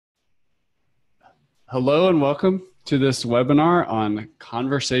Hello and welcome to this webinar on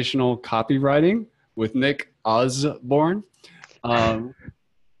conversational copywriting with Nick Osborne. I'm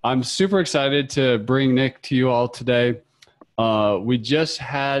super excited to bring Nick to you all today. We just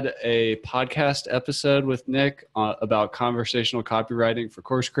had a podcast episode with Nick about conversational copywriting for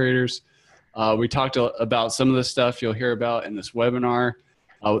course creators. We talked about some of the stuff you'll hear about in this webinar.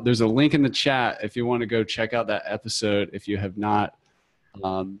 There's a link in the chat if you want to go check out that episode if you have not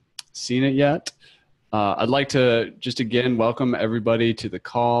seen it yet. I'd like to just again welcome everybody to the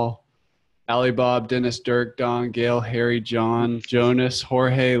call. Ali, Bob, Dennis, Dirk, Don, Gail, Harry, John, Jonas,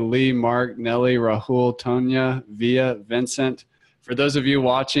 Jorge, Lee, Mark, Nelly, Rahul, Tonya, Via, Vincent. For those of you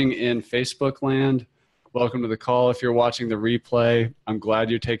watching in Facebook land, welcome to the call. If you're watching the replay, I'm glad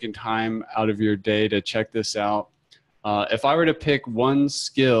you're taking time out of your day to check this out. If I were to pick one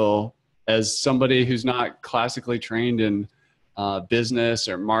skill as somebody who's not classically trained in business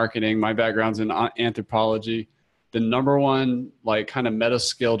or marketing, my background's in anthropology, the number one kind of meta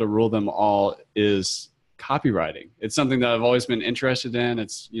skill to rule them all is copywriting. It's something that I've always been interested in.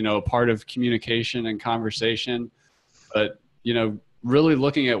 It's, a part of communication and conversation, but, really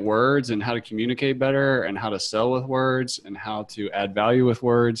looking at words and how to communicate better and how to sell with words and how to add value with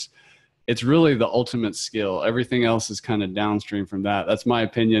words. It's really the ultimate skill. Everything else is kind of downstream from that. That's my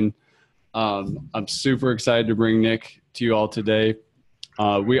opinion. I'm super excited to bring Nick to you all today.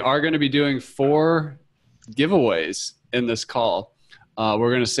 We are going to be doing 4 giveaways in this call. We're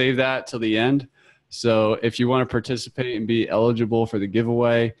going to save that till the end. So if you want to participate and be eligible for the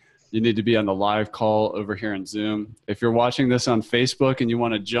giveaway, you need to be on the live call over here in Zoom. If you're watching this on Facebook and you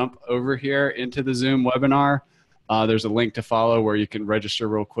want to jump over here into the Zoom webinar, there's a link to follow where you can register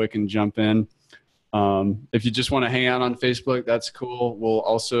real quick and jump in. If you just want to hang out on Facebook, that's cool. We'll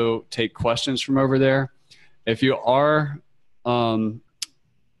also take questions from over there. If you are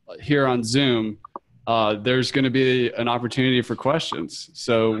here on Zoom, there's going to be an opportunity for questions.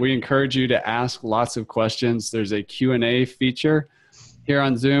 So we encourage you to ask lots of questions. There's a Q&A feature here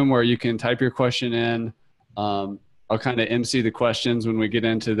on Zoom where you can type your question in. I'll kind of MC the questions when we get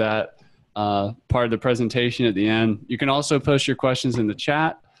into that part of the presentation at the end. You can also post your questions in the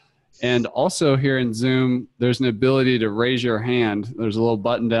chat. And also here in Zoom, there's an ability to raise your hand. There's a little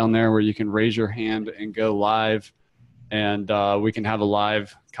button down there where you can raise your hand and go live. And we can have a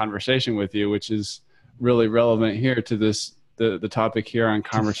live conversation with you, which is really relevant here to the topic here on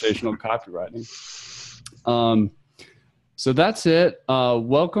conversational copywriting. So that's it.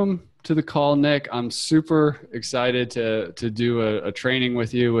 Welcome to the call, Nick. I'm super excited to do a training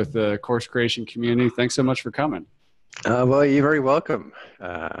with you with the course creation community. Thanks so much for coming. Well, you're very welcome.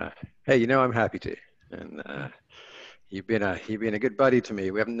 Hey, I'm happy to. And you've been a good buddy to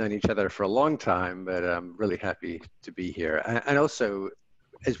me. We haven't known each other for a long time, but I'm really happy to be here. And also,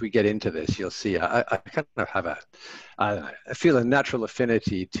 as we get into this, you'll see I kind of have I feel a natural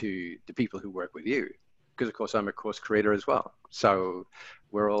affinity to the people who work with you, because of course I'm a course creator as well. So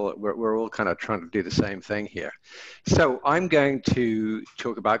we're all kind of trying to do the same thing here. So I'm going to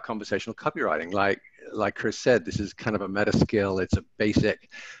talk about conversational copywriting. Like Chris said, this is kind of a meta skill. It's a basic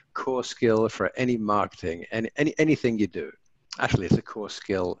core skill for any marketing and anything you do. Actually, it's a core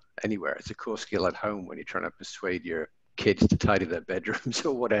skill anywhere. It's a core skill at home when you're trying to persuade your kids to tidy their bedrooms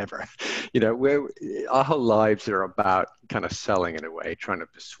or whatever. Our whole lives are about kind of selling in a way, trying to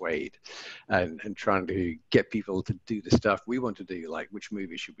persuade and trying to get people to do the stuff we want to do, like which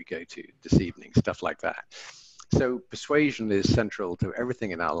movie should we go to this evening, stuff like that. So persuasion is central to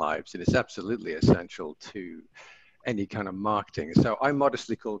everything in our lives, and it's absolutely essential to any kind of marketing. So I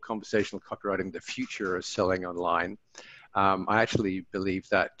modestly call conversational copywriting the future of selling online. I actually believe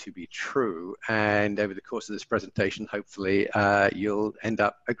that to be true, and over the course of this presentation, hopefully you'll end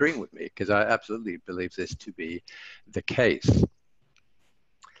up agreeing with me, because I absolutely believe this to be the case.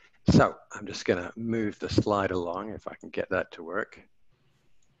 So I'm just going to move the slide along if I can get that to work.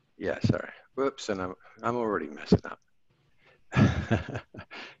 Yeah, sorry. Whoops, and I'm already messing up.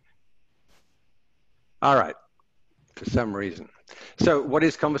 All right, for some reason. So what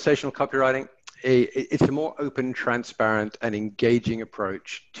is conversational copywriting? It's a more open, transparent, and engaging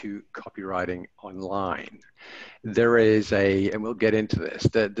approach to copywriting online. There is and we'll get into this,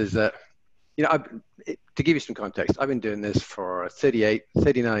 there's a, to give you some context, I've been doing this for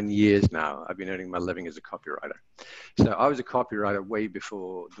 39 years now. I've been earning my living as a copywriter. So I was a copywriter way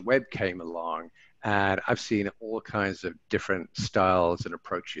before the web came along, and I've seen all kinds of different styles and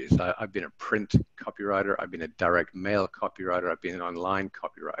approaches. I've been a print copywriter, I've been a direct mail copywriter, I've been an online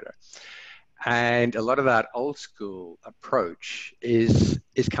copywriter. And a lot of that old school approach is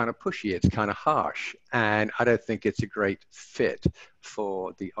kind of pushy, it's kind of harsh, and I don't think it's a great fit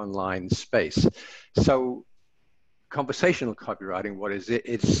for the online space. So conversational copywriting, what is it?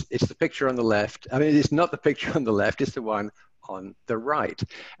 It's the picture on the left. I mean, it's not the picture on the left, it's the one on the right.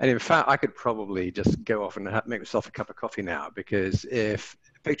 And in fact, I could probably just go off and make myself a cup of coffee now, because if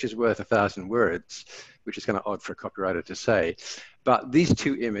a picture's worth 1,000 words, which is kind of odd for a copywriter to say, but these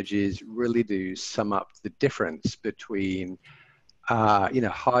two images really do sum up the difference between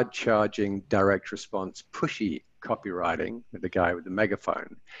hard charging, direct response, pushy copywriting with the guy with the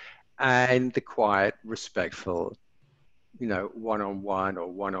megaphone, and the quiet, respectful, one-on-one or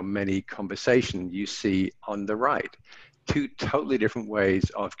one-on-many conversation you see on the right. Two totally different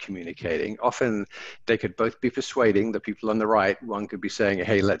ways of communicating. Often they could both be persuading the people on the right. One could be saying,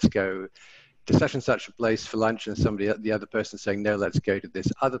 hey, let's go to such and such a place for lunch, and the other person saying, no, let's go to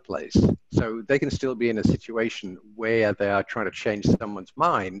this other place. So they can still be in a situation where they are trying to change someone's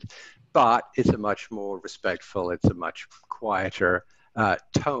mind, but it's a much more respectful, it's a much quieter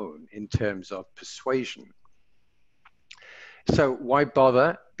tone in terms of persuasion. So why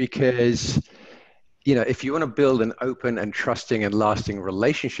bother? Because if you want to build an open and trusting and lasting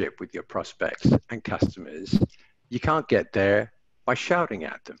relationship with your prospects and customers, you can't get there by shouting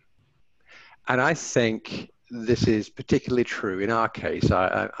at them. And I think this is particularly true in our case.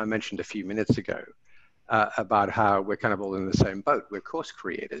 I mentioned a few minutes ago about how we're kind of all in the same boat. We're course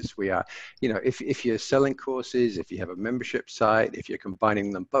creators. We are, if you're selling courses, if you have a membership site, if you're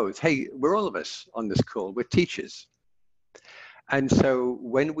combining them both, hey, we're all of us on this call. We're teachers. And so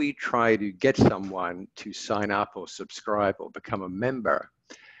when we try to get someone to sign up or subscribe or become a member,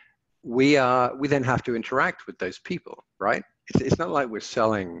 we then have to interact with those people, right? It's not like we're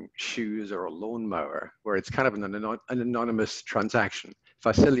selling shoes or a lawnmower where it's kind of an anonymous transaction. If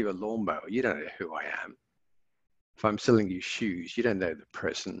I sell you a lawnmower, you don't know who I am. If I'm selling you shoes, you don't know the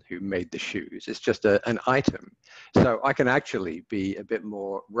person who made the shoes. It's just an item. So I can actually be a bit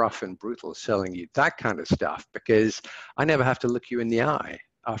more rough and brutal selling you that kind of stuff, because I never have to look you in the eye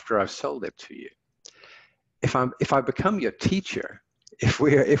after I've sold it to you. If I become your teacher, if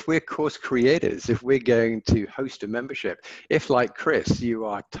we're course creators, if we're going to host a membership, if like Chris, you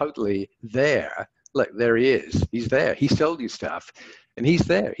are totally there, look, there he is, he's there, he sold you stuff, and he's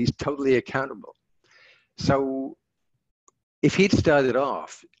there, he's totally accountable. So if he'd started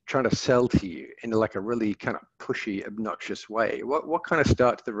off trying to sell to you in like a really kind of pushy, obnoxious way, what kind of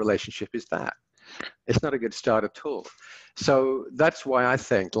start to the relationship is that? It's not a good start at all. So that's why I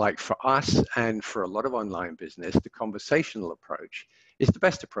think, like for us and for a lot of online business, the conversational approach is the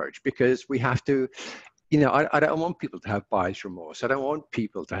best approach, because we have to, I don't want people to have buyer's remorse. I don't want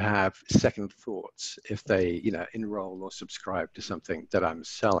people to have second thoughts if they, enroll or subscribe to something that I'm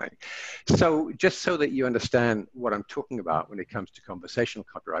selling. So just so that you understand what I'm talking about when it comes to conversational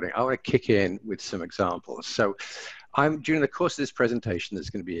copywriting, I want to kick in with some examples. So during the course of this presentation, there's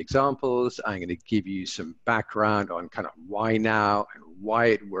going to be examples. I'm going to give you some background on kind of why now and why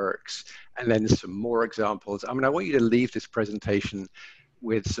it works, and then some more examples. I want you to leave this presentation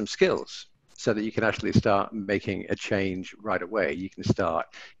with some skills so that you can actually start making a change right away. You can start,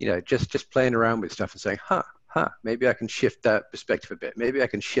 just playing around with stuff and saying, maybe I can shift that perspective a bit. Maybe I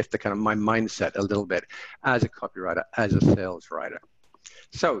can shift the kind of my mindset a little bit as a copywriter, as a sales writer.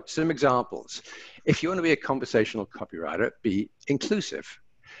 So some examples. If you want to be a conversational copywriter, be inclusive.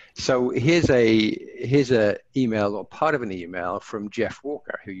 So here's a email, or part of an email, from Jeff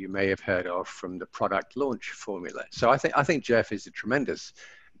Walker, who you may have heard of from the product launch formula. So I think Jeff is a tremendous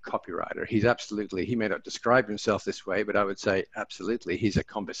copywriter. He may not describe himself this way, but I would say absolutely he's a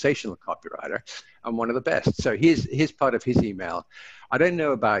conversational copywriter and one of the best. So here's part of his email. I don't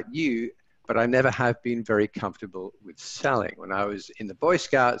know about you, but I never have been very comfortable with selling. When I was in the Boy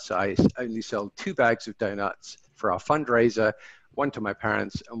Scouts, I only sold 2 bags of donuts for our fundraiser, one to my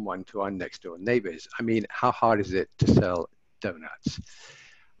parents and one to our next door neighbors. I mean, how hard is it to sell donuts?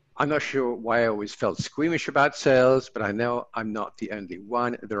 I'm not sure why I always felt squeamish about sales, but I know I'm not the only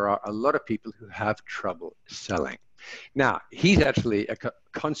one. There are a lot of people who have trouble selling. Now, he's actually a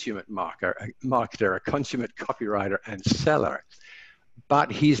consummate marketer, a consummate copywriter and seller,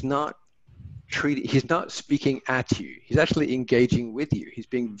 but he's not speaking at you. He's actually engaging with you. He's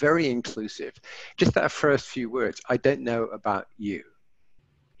being very inclusive. Just that first few words, I don't know about you.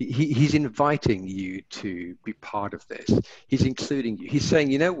 He's inviting you to be part of this. He's including you. He's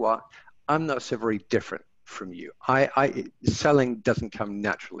saying, you know what? I'm not so very different from you. Selling doesn't come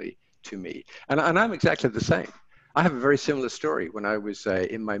naturally to me. And I'm exactly the same. I have a very similar story. When I was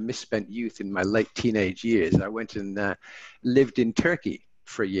in my misspent youth, in my late teenage years, I went and lived in Turkey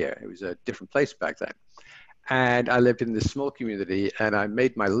for a year. It was a different place back then. And I lived in this small community, and I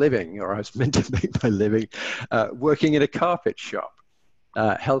made my living, or I was meant to make my living, working in a carpet shop,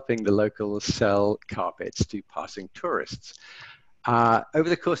 helping the locals sell carpets to passing tourists. Over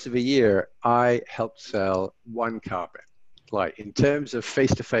the course of a year, I helped sell one carpet. Like, in terms of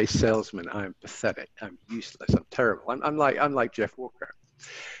face-to-face salesman, I'm pathetic. I'm useless. I'm terrible. I'm like Jeff Walker.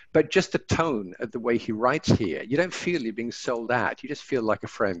 But just the tone of the way he writes here, you don't feel you're being sold out. You just feel like a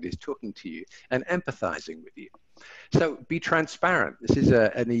friend is talking to you and empathizing with you. So be transparent. This is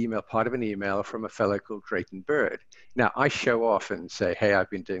an email, part of an email from a fellow called Drayton Bird. Now, I show off and say, hey, I've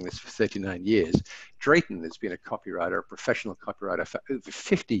been doing this for 39 years. Drayton has been a copywriter, a professional copywriter for over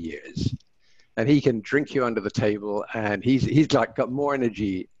 50 years. And he can drink you under the table, and he's like got more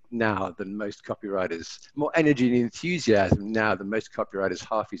energy now than most copywriters, more energy and enthusiasm now than most copywriters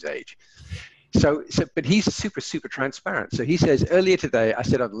half his age. But he's super transparent. So he says, earlier today, I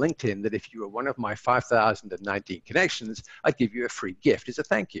said on LinkedIn that if you were one of my 5,019 connections, I'd give you a free gift as a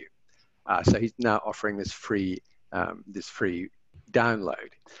thank you. So he's now offering this free download.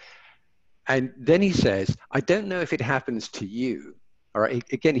 And then he says, I don't know if it happens to you. All right.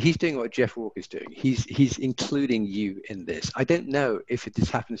 Again, he's doing what Jeff Walker's doing. He's including you in this. I don't know if this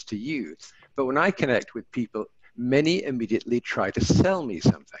happens to you, but when I connect with people, many immediately try to sell me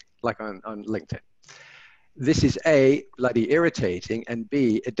something, like on LinkedIn. This is A, bloody irritating, and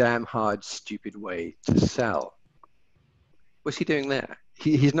B, a damn hard, stupid way to sell. What's he doing there?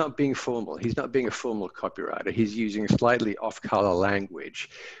 He's not being formal. He's not being a formal copywriter. He's using slightly off-color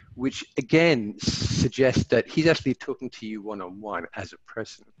language, which again suggests that he's actually talking to you one-on-one as a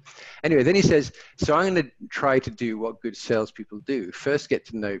person. Anyway, then he says, so I'm going to try to do what good salespeople do. First get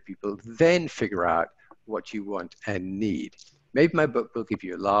to know people, then figure out what you want and need. Maybe my book will give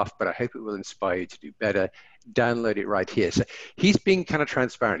you a laugh, but I hope it will inspire you to do better. Download it right here. So he's being kind of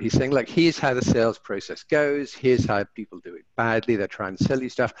transparent. He's saying, look, here's how the sales process goes. Here's how people do it badly. They're trying to sell you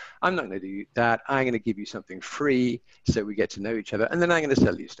stuff. I'm not going to do that. I'm going to give you something free so we get to know each other, and then I'm going to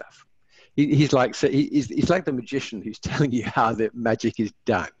sell you stuff. He's like the magician who's telling you how the magic is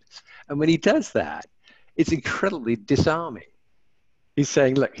done. And when he does that, it's incredibly disarming. He's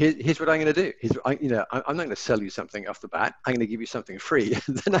saying, look, here's what I'm going to do. I'm not going to sell you something off the bat. I'm going to give you something free,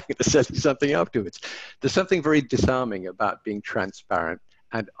 and then I'm going to sell you something afterwards. There's something very disarming about being transparent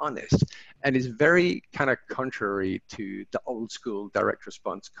and honest, and is very kind of contrary to the old school direct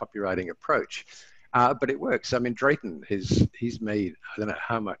response copywriting approach. But it works. I mean, Drayton, he's made, I don't know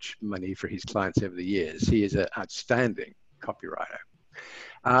how much money for his clients over the years. He is an outstanding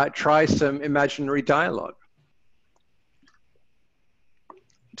copywriter. Try some imaginary dialogue.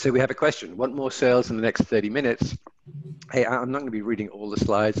 So we have a question. Want more sales in the next 30 minutes? Hey, I'm not going to be reading all the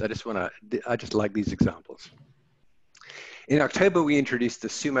slides. I just like these examples. In October, we introduced the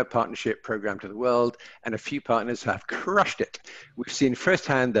Sumo Partnership Program to the world, and a few partners have crushed it. We've seen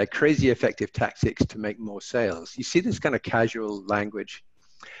firsthand their crazy effective tactics to make more sales. You see this kind of casual language?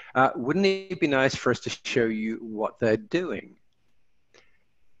 Wouldn't it be nice for us to show you what they're doing?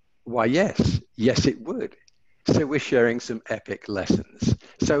 Why, yes. Yes, it would. So we're sharing some epic lessons.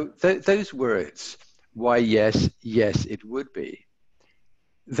 So those words, why yes, yes it would be,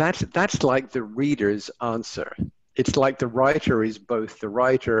 that's like the reader's answer. It's like the writer is both the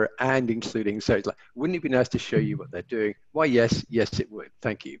writer and including, so it's like, wouldn't it be nice to show you what they're doing? Why yes, yes it would.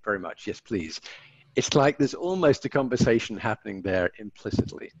 Thank you very much. Yes, please. It's like there's almost a conversation happening there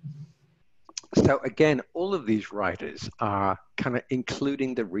implicitly. So again, all of these writers are kind of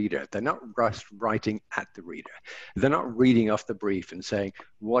including the reader. They're not just writing at the reader. They're not reading off the brief and saying,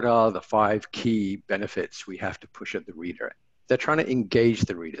 what are the 5 key benefits we have to push at the reader? They're trying to engage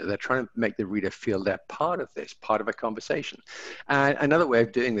the reader. They're trying to make the reader feel they're part of this, part of a conversation. And another way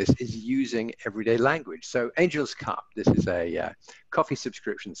of doing this is using everyday language. So Angel's Cup, this is a coffee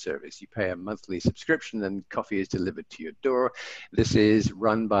subscription service. You pay a monthly subscription and coffee is delivered to your door. This is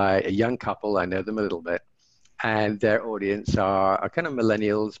run by a young couple. I know them a little bit. And their audience are kind of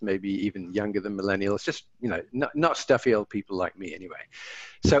millennials, maybe even younger than millennials, just, not stuffy old people like me anyway.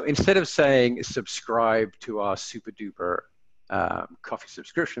 So instead of saying subscribe to our super duper coffee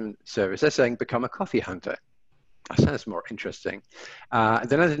subscription service, they're saying become a coffee hunter. That sounds more interesting.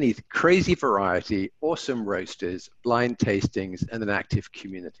 Then underneath, crazy variety, awesome roasters, blind tastings, and an active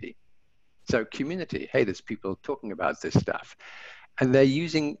community. So community, hey, there's people talking about this stuff. And they're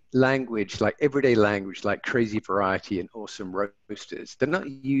using language, like everyday language, like crazy variety and awesome roasters. They're not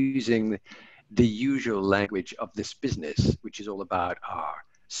using the usual language of this business, which is all about our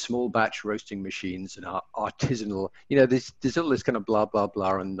small batch roasting machines and our artisanal, there's all this kind of blah, blah,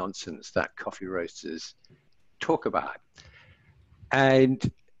 blah and nonsense that coffee roasters talk about.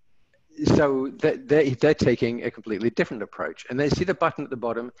 And so they're taking a completely different approach. And they see the button at the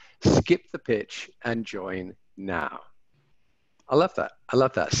bottom, skip the pitch and join now. I love that. I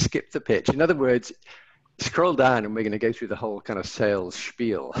love that. Skip the pitch. In other words, scroll down and we're going to go through the whole kind of sales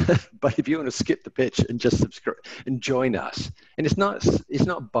spiel. But if you want to skip the pitch and just subscribe and join us, and it's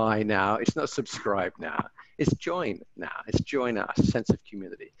not buy now, it's not subscribe now, it's join now, it's join us, sense of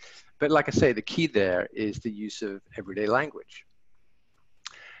community. But like I say, the key there is the use of everyday language.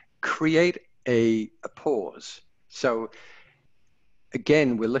 Create a pause. So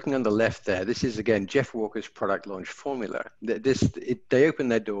again, we're looking on the left there. This is, again, Jeff Walker's product launch formula. They open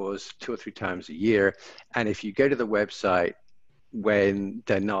their doors 2 or 3 times a year. And if you go to the website when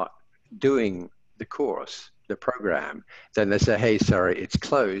they're not doing the course, the program, then they say, hey, sorry, it's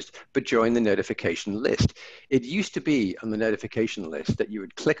closed, but join the notification list. It used to be on the notification list that you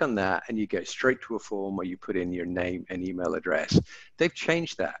would click on that and you go straight to a form where you put in your name and email address. They've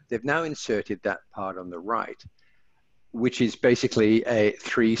changed that. They've now inserted that part on the right, which is basically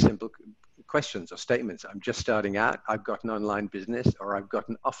 3 simple questions or statements. I'm just starting out, I've got an online business, or I've got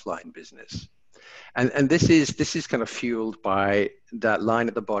an offline business. And this is kind of fueled by that line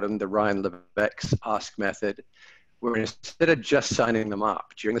at the bottom, the Ryan Levesque's ask method, where instead of just signing them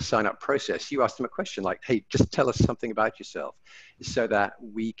up during the sign up process, you ask them a question like, hey, just tell us something about yourself so that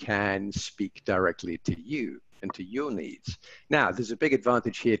we can speak directly to you and to your needs. Now, there's a big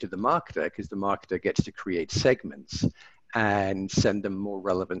advantage here to the marketer, because the marketer gets to create segments and send them more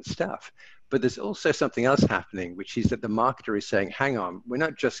relevant stuff. But there's also something else happening, which is that the marketer is saying, hang on, we're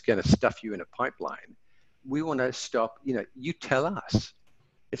not just going to stuff you in a pipeline. We want to stop, you tell us.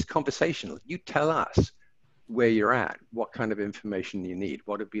 It's conversational. You tell us where you're at, what kind of information you need,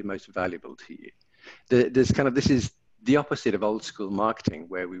 what would be most valuable to you. This is the opposite of old school marketing,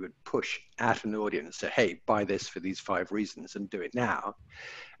 where we would push at an audience and say, hey, buy this for these 5 reasons and do it now.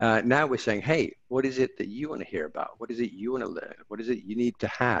 Now we're saying, hey, what is it that you want to hear about? What is it you want to learn? What is it you need to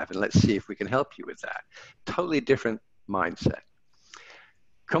have? And let's see if we can help you with that. Totally different mindset.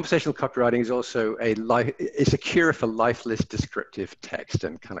 Conversational copywriting is also it's a cure for lifeless descriptive text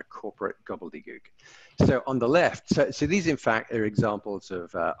and kind of corporate gobbledygook. So on the left, so these in fact are examples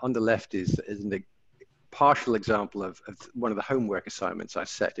of, on the left is an partial example of one of the homework assignments I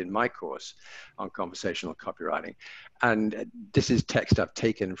set in my course on conversational copywriting. And this is text I've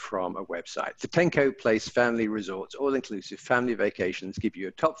taken from a website. The Tenko Place Family Resorts, all-inclusive family vacations, give you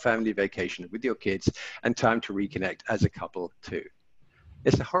a top family vacation with your kids and time to reconnect as a couple too.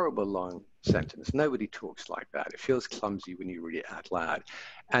 It's a horrible long sentence. Nobody talks like that. It feels clumsy when you read it out loud.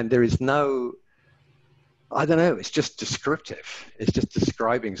 And there is no, I don't know, it's just descriptive. It's just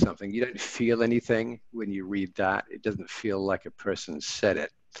describing something. You don't feel anything when you read that. It doesn't feel like a person said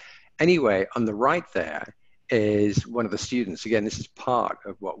it. Anyway, on the right there is one of the students. Again, this is part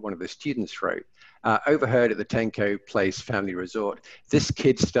of what one of the students wrote. Overheard at the Tenko Place Family Resort. This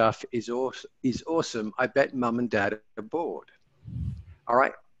kid stuff is awesome. I bet mum and dad are bored. All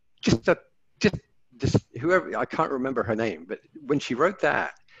right, just this, whoever, I can't remember her name, but when she wrote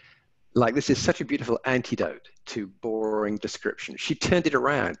that, like, this is such a beautiful antidote to boring description. She turned it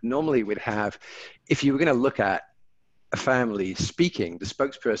around. Normally we'd have, if you were going to look at a family speaking, the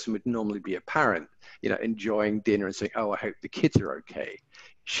spokesperson would normally be a parent, enjoying dinner and saying, oh, I hope the kids are okay.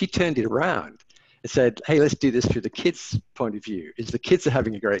 She turned it around and said, hey, let's do this through the kids' point of view. Is the kids are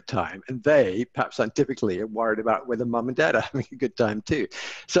having a great time, and they, perhaps scientifically, are worried about whether mum and dad are having a good time too.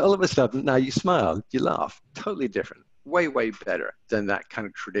 So all of a sudden, now you smile, you laugh, totally different. Way, way better than that kind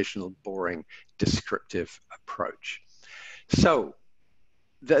of traditional, boring, descriptive approach. So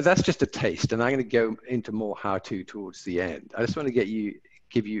that's just a taste, and I'm going to go into more how-to towards the end. I just want to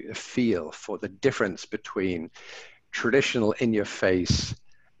give you a feel for the difference between traditional, in-your-face,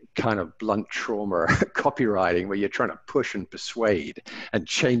 kind of blunt trauma copywriting, where you're trying to push and persuade and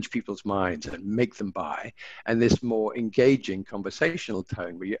change people's minds and make them buy, and this more engaging conversational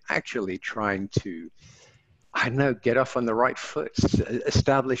tone where you're actually trying to, I don't know, get off on the right foot,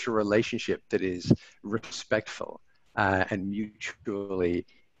 establish a relationship that is respectful and mutually,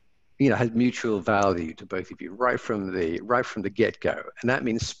 has mutual value to both of you right from the get-go. And that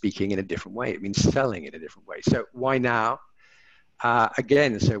means speaking in a different way. It means selling in a different way. So why now?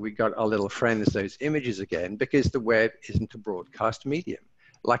 Again, so we got our little friends, those images again, because the web isn't a broadcast medium.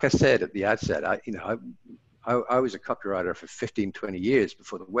 Like I said at the outset, I was a copywriter for 15, 20 years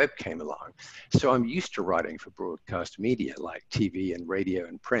before the web came along. So I'm used to writing for broadcast media like TV and radio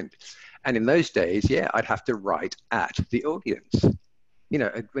and print. And in those days, yeah, I'd have to write at the audience.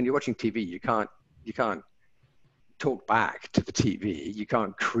 When you're watching TV, you can't talk back to the TV. You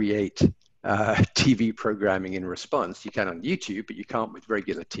can't create TV programming in response. You can on YouTube, but you can't with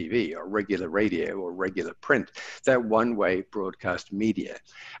regular TV or regular radio or regular print. They're one-way broadcast media.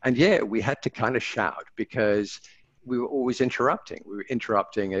 And yeah, we had to kind of shout because we were always interrupting. We were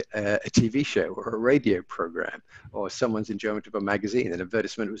interrupting a TV show or a radio program or someone's enjoyment of a magazine. An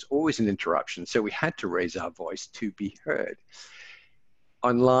advertisement was always an interruption. So we had to raise our voice to be heard.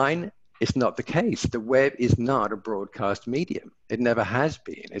 Online, it's not the case. The web is not a broadcast medium. It never has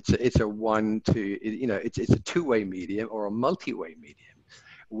been. It's a two-way medium or a multi-way medium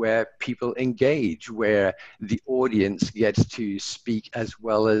where people engage, where the audience gets to speak as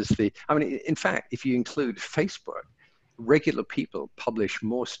well as in fact, if you include Facebook, regular people publish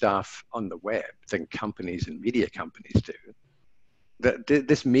more stuff on the web than companies and media companies do.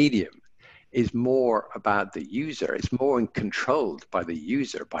 This medium is more about the user. It's more controlled by the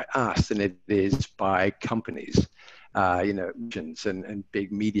user, by us, than it is by companies, and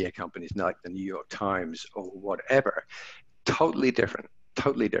big media companies like the New York Times or whatever. Totally different.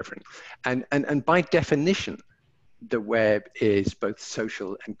 And by definition, the web is both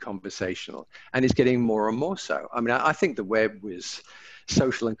social and conversational, and is getting more and more so. I mean, I think the web was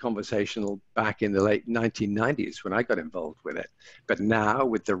social and conversational back in the late 1990s when I got involved with it. But now,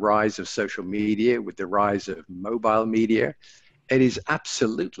 with the rise of social media, with the rise of mobile media, it is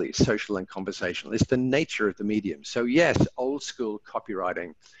absolutely social and conversational. It's the nature of the medium. So yes, old school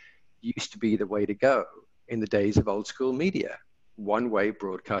copywriting used to be the way to go in the days of old school media, one-way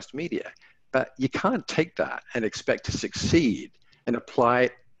broadcast media. But you can't take that and expect to succeed and apply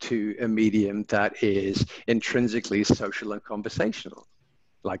it to a medium that is intrinsically social and conversational,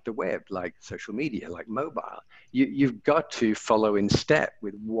 like the web, like social media, like mobile. You've got to follow in step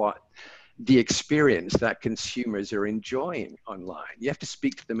with what the experience that consumers are enjoying online. You have to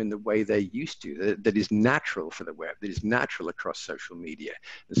speak to them in the way they used to, that is natural for the web, that is natural across social media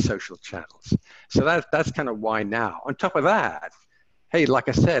and social channels. So that's kind of why now. On top of that, hey, like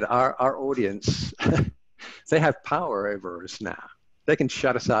I said, our audience, they have power over us now. They can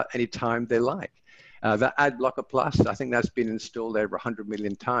shut us out anytime they like. The Ad Blocker Plus, I think that's been installed over 100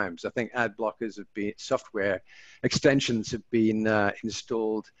 million times. I think ad blockers have been, software extensions have been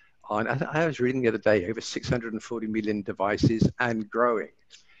installed on, I was reading the other day, over 640 million devices and growing.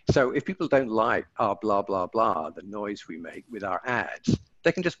 So if people don't like our blah, blah, blah, the noise we make with our ads,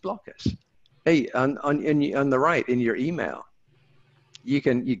 they can just block us. Hey, on the right, in your email, you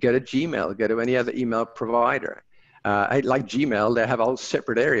go to Gmail, go to any other email provider. Like Gmail, they have a whole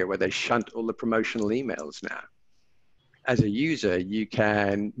separate area where they shunt all the promotional emails now. As a user, you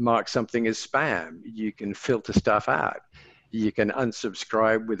can mark something as spam. You can filter stuff out. You can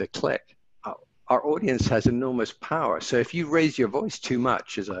unsubscribe with a click. Our audience has enormous power. So if you raise your voice too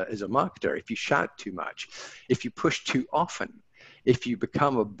much as a marketer, if you shout too much, if you push too often, if you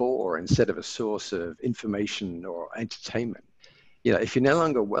become a bore instead of a source of information or entertainment, if you're no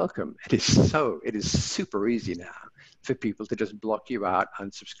longer welcome, it is super easy now for people to just block you out,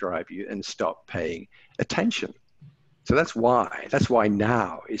 unsubscribe you, and stop paying attention. So that's why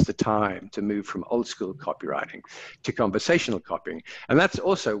now is the time to move from old school copywriting to conversational copying. And that's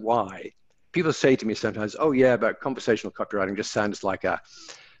also why people say to me sometimes, oh yeah, but conversational copywriting just sounds like I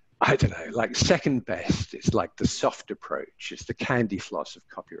don't know, like second best. It's like the soft approach. It's the candy floss of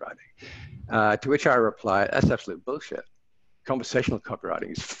copywriting. To which I reply, that's absolute bullshit. Conversational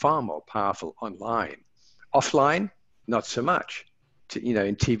copywriting is far more powerful online. Offline, not so much.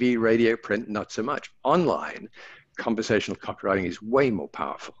 In TV, radio, print, not so much. Online, conversational copywriting is way more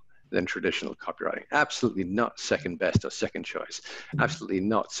powerful than traditional copywriting. Absolutely not second best or second choice. Absolutely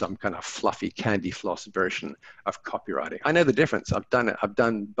not some kind of fluffy candy floss version of copywriting. I know the difference. I've done it. I've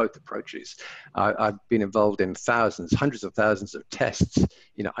done both approaches. I've been involved in hundreds of thousands of tests.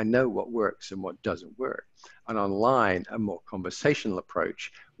 I know what works and what doesn't work. And online, a more conversational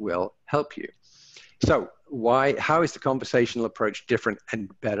approach will help you. So how is the conversational approach different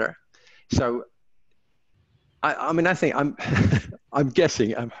and better? So I think I'm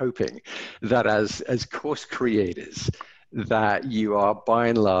guessing, I'm hoping that as course creators, that you are by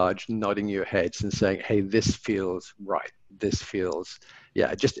and large nodding your heads and saying, hey, this feels right. This feels,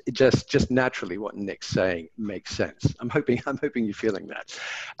 yeah, just naturally what Nick's saying makes sense. I'm hoping you're feeling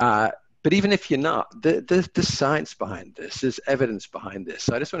that. But even if you're not, there's science behind this. There's evidence behind this.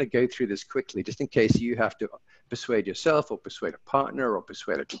 So I just want to go through this quickly, just in case you have to persuade yourself or persuade a partner or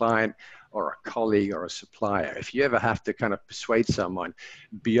persuade a client or a colleague or a supplier. If you ever have to kind of persuade someone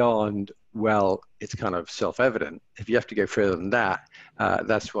beyond, well, it's kind of self-evident. If you have to go further than that,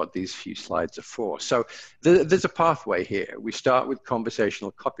 that's what these few slides are for. So there's a pathway here. We start with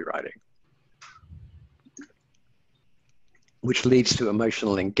conversational copywriting. which leads to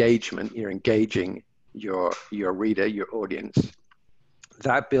emotional engagement. You're engaging your reader, your audience.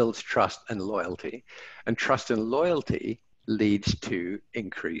 That builds trust and loyalty. And trust and loyalty leads to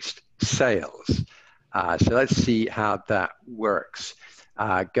increased sales. So let's see how that works.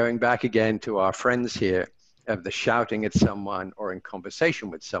 Going back again to our friends here of the shouting at someone or in conversation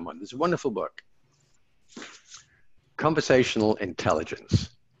with someone. There's a wonderful book, Conversational Intelligence,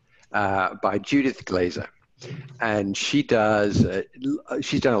 by Judith Glaser. And she's done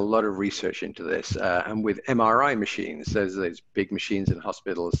a lot of research into this. And with MRI machines, those big machines in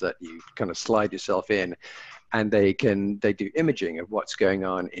hospitals that you kind of slide yourself in, and they do imaging of what's going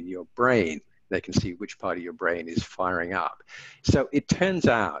on in your brain. They can see which part of your brain is firing up. So it turns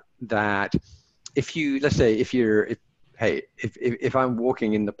out that if I'm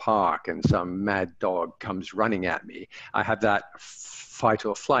walking in the park and some mad dog comes running at me, I have that fight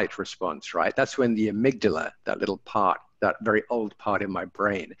or flight response, right? That's when the amygdala, that little part, that very old part in my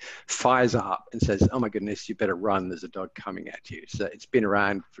brain, fires up and says, oh my goodness, you better run, there's a dog coming at you. So it's been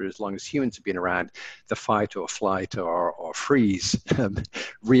around for as long as humans have been around, the fight or flight or freeze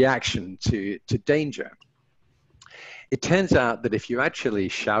reaction to danger. It turns out that if you actually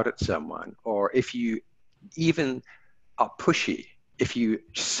shout at someone, or if you even are pushy, if you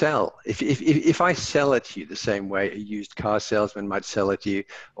sell, if I sell at you the same way a used car salesman might sell at you,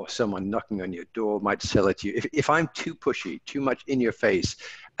 or someone knocking on your door might sell at you, if I'm too pushy, too much in your face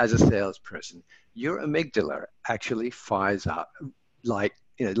as a salesperson, your amygdala actually fires up like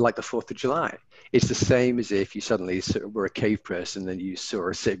the 4th of July. It's the same as if you suddenly were a cave person and you saw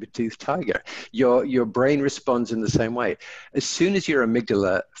a saber-toothed tiger. Your brain responds in the same way. As soon as your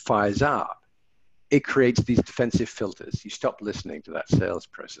amygdala fires up, it creates these defensive filters. You stop listening to that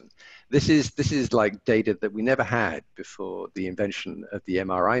salesperson. This is like data that we never had before the invention of the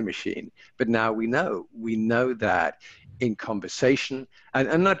MRI machine, but now we know. We know that in conversation,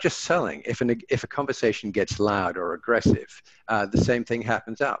 and not just selling, if a conversation gets loud or aggressive, the same thing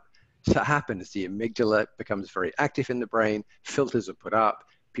happens. The amygdala becomes very active in the brain, filters are put up,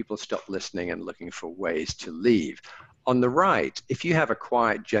 people stop listening and looking for ways to leave. On the right, if you have a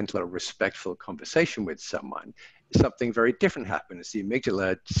quiet, gentle, respectful conversation with someone, something very different happens. The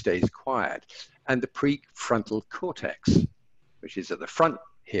amygdala stays quiet, and the prefrontal cortex, which is at the front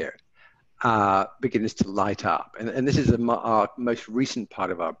here, begins to light up. And this is our most recent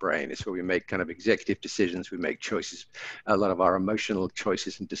part of our brain. It's where we make kind of executive decisions, we make choices. A lot of our emotional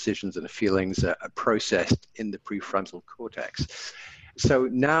choices and decisions and feelings are processed in the prefrontal cortex. So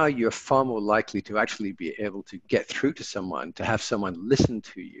now you're far more likely to actually be able to get through to someone, to have someone listen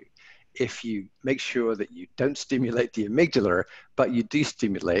to you, if you make sure that you don't stimulate the amygdala, but you do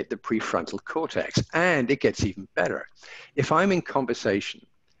stimulate the prefrontal cortex. And it gets even better. If I'm in conversation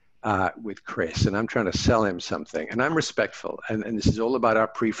with Chris and I'm trying to sell him something, and I'm respectful, and this is all about our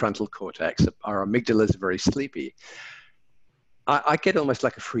prefrontal cortex, our amygdala is very sleepy, I get almost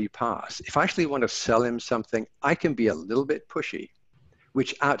like a free pass. If I actually want to sell him something, I can be a little bit pushy,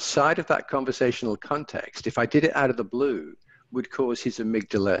 which outside of that conversational context, if I did it out of the blue, would cause his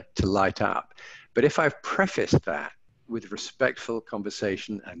amygdala to light up. But if I've prefaced that with respectful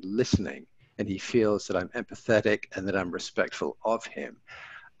conversation and listening, and he feels that I'm empathetic and that I'm respectful of him,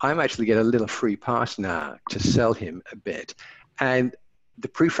 I'm actually get a little free pass now to sell him a bit. And the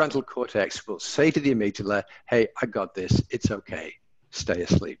prefrontal cortex will say to the amygdala, hey, I got this, it's okay, stay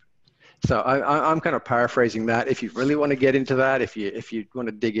asleep. So I'm kind of paraphrasing that. If you really want to get into that, if you want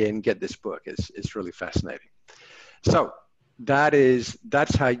to dig in, get this book. It's really fascinating. So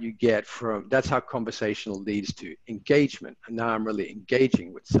that's how conversational leads to engagement. And now I'm really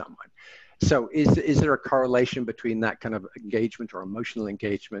engaging with someone. So is there a correlation between that kind of engagement or emotional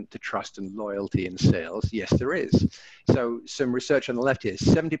engagement to trust and loyalty in sales? Yes, there is. So some research on the left here,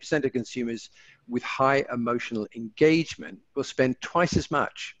 70% of consumers with high emotional engagement will spend twice as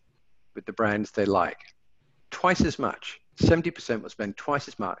much with the brands they like. Twice as much. 70% will spend twice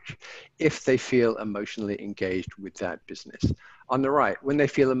as much if they feel emotionally engaged with that business. On the right, when they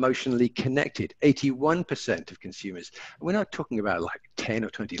feel emotionally connected, 81% of consumers, and we're not talking about like 10 or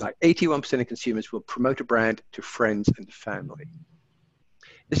 20, like 81% of consumers will promote a brand to friends and family.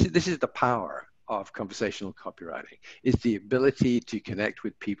 This is the power of conversational copywriting, is the ability to connect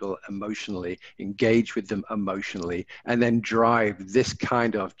with people emotionally, engage with them emotionally, and then drive this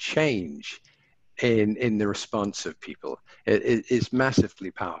kind of change in the response of people. It is massively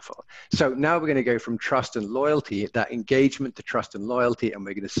powerful. So now we're going to go from trust and loyalty, that engagement, to trust and loyalty, and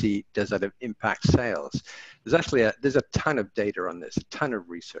we're going to see, does that impact sales? There's a ton of data on this, a ton of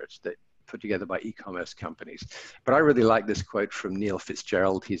research that put together by e-commerce companies. But I really like this quote from Neil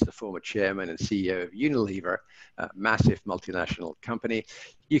Fitzgerald. He's the former chairman and CEO of Unilever, a massive multinational company.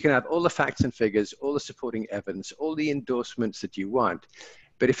 You can have all the facts and figures, all the supporting evidence, all the endorsements that you want.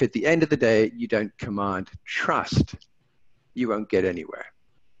 But if at the end of the day, you don't command trust, you won't get anywhere.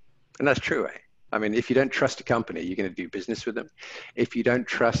 And that's true, eh? I mean, if you don't trust a company, you're going to do business with them. If you don't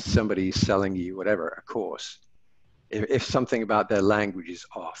trust somebody selling you whatever, a course, if something about their language is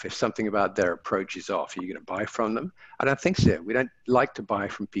off, if something about their approach is off, are you going to buy from them? I don't think so. We don't like to buy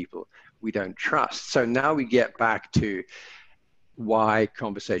from people we don't trust. So now we get back to why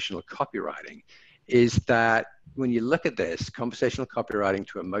conversational copywriting is that when you look at this, conversational copywriting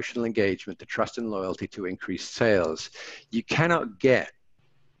to emotional engagement, to trust and loyalty, to increase sales, you cannot get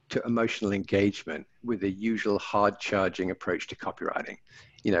to emotional engagement with the usual hard charging approach to copywriting,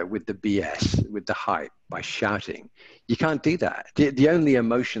 you know, with the BS, with the hype, by shouting. You can't do that. The only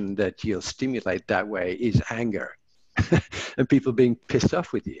emotion that you'll stimulate that way is anger and people being pissed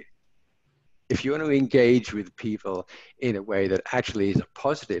off with you. If you want to engage with people in a way that actually is a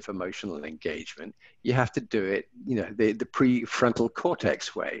positive emotional engagement, you have to do it, you know, the prefrontal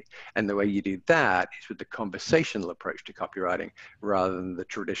cortex way. And the way you do that is with the conversational approach to copywriting rather than the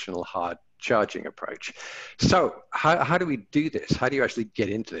traditional hard charging approach. So how do we do this? How do you actually get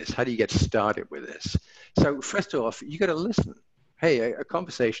into this? How do you get started with this? So first off, you got to listen. Hey, a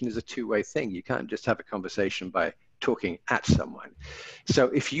conversation is a two-way thing. You can't just have a conversation by talking at someone. So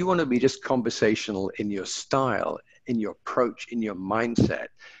if you want to be just conversational in your style, in your approach, in your mindset,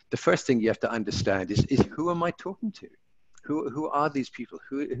 the first thing you have to understand is who am I talking to? Who are these people?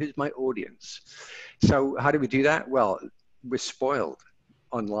 Who's my audience? So how do we do that? Well, we're spoiled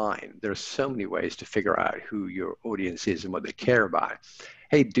online. There are so many ways to figure out who your audience is and what they care about.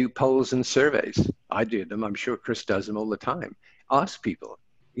 Hey, do polls and surveys. I do them. I'm sure Chris does them all the time. Ask people,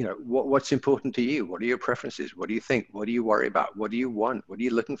 you know, what's important to you? What are your preferences? What do you think? What do you worry about? What do you want? What are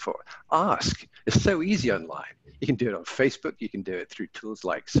you looking for? Ask. It's so easy online. You can do it on Facebook. You can do it through tools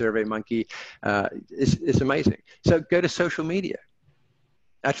like SurveyMonkey. It's amazing. So go to social media.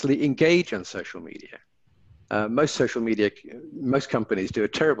 Actually engage on social media. Most companies do a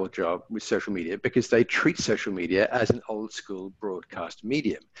terrible job with social media because they treat social media as an old school broadcast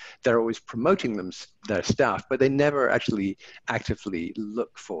medium. They're always promoting their stuff, but they never actually actively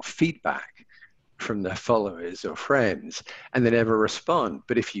look for feedback from their followers or friends, and they never respond.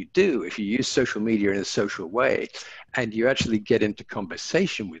 But if you use social media in a social way, and you actually get into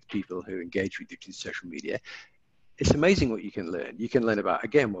conversation with people who engage with you through social media, it's amazing what you can learn. You can learn about,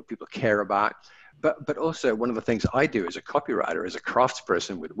 again, what people care about. But also one of the things I do as a copywriter, as a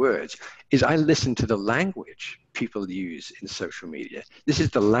craftsperson with words, is I listen to the language people use in social media. This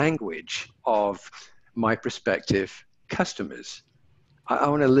is the language of my prospective customers. I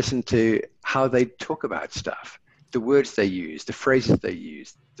want to listen to how they talk about stuff, the words they use, the phrases they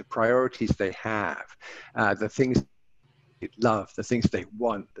use, the priorities they have, the things they love, the things they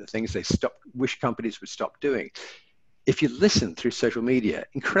want, the things they wish companies would stop doing. If you listen through social media,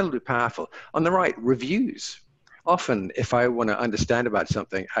 incredibly powerful. On the right, reviews. Often, if I want to understand about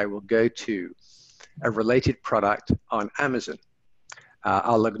something, I will go to a related product on Amazon.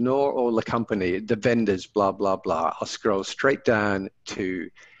 I'll ignore all the company, the vendors, blah, blah, blah. I'll scroll straight down to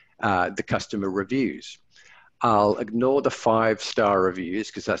the customer reviews. I'll ignore the 5-star reviews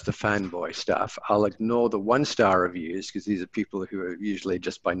because that's the fanboy stuff. I'll ignore the 1-star reviews because these are people who are usually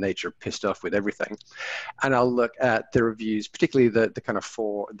just by nature pissed off with everything. And I'll look at the reviews, particularly the kind of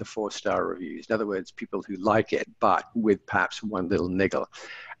 4-star reviews. In other words, people who like it, but with perhaps one little niggle.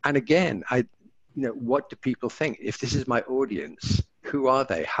 And again, what do people think? If this is my audience, who are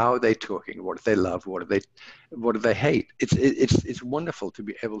they? How are they talking? What do they love? What do they hate? It's wonderful to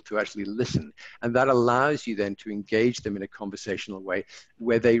be able to actually listen, and that allows you then to engage them in a conversational way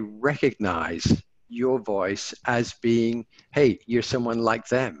where they recognize your voice as being, hey, you're someone like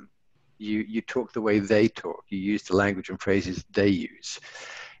them. You talk the way they talk. You use the language and phrases they use.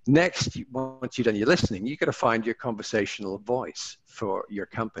 Next, once you've done your listening, you've got to find your conversational voice for your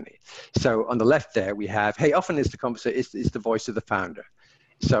company. So on the left there, we have, hey, often it's the voice of the founder.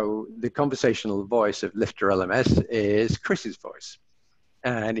 So the conversational voice of LifterLMS is Chris's voice.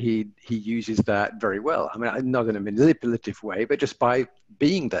 And he uses that very well. I mean, not in a manipulative way, but just by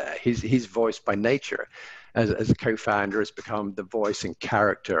being there. His voice by nature as a co-founder has become the voice and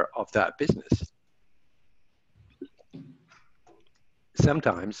character of that business.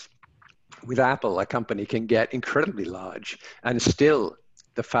 Sometimes with Apple, a company can get incredibly large and still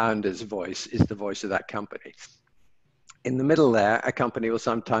the founder's voice is the voice of that company. In the middle there, a company will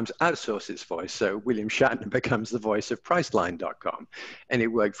sometimes outsource its voice. So William Shatner becomes the voice of Priceline.com, and it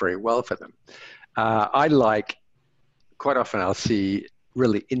worked very well for them. Quite often I'll see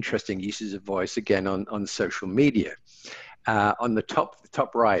really interesting uses of voice again on social media. On the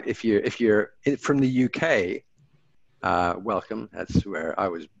top right, if you're from the UK, welcome. That's where I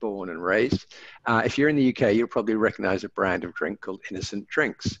was born and raised. If you're in the UK, you'll probably recognize a brand of drink called Innocent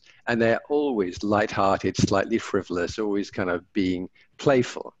Drinks. And they're always lighthearted, slightly frivolous, always kind of being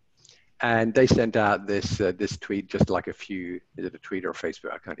playful. And they sent out this tweet just like is it a tweet or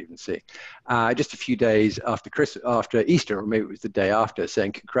Facebook? I can't even see. Just a few days after Easter, or maybe it was the day after,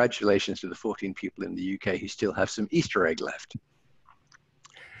 saying congratulations to the 14 people in the UK who still have some Easter egg left.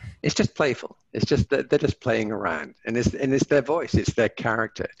 It's just playful. It's just that they're just playing around, and it's their voice, it's their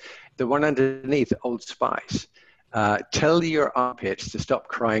character. The one underneath, Old Spice. Tell your armpits to stop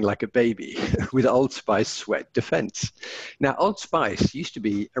crying like a baby with Old Spice Sweat Defense. Now, Old Spice used to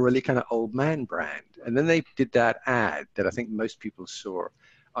be a really kind of old man brand, and then they did that ad that I think most people saw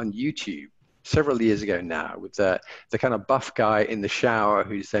on YouTube several years ago now, with the kind of buff guy in the shower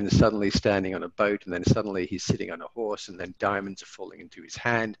who's then suddenly standing on a boat, and then suddenly he's sitting on a horse, and then diamonds are falling into his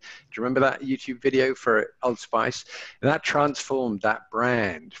hand. Do you remember that YouTube video for Old Spice? And that transformed that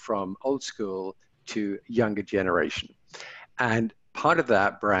brand from old school to younger generation. And part of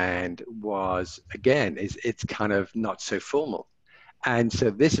that brand was, again, it's kind of not so formal. And so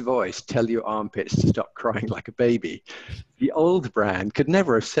this voice, tell your armpits to stop crying like a baby. The old brand could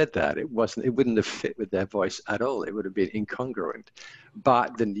never have said that. It wouldn't have fit with their voice at all. It would have been incongruent.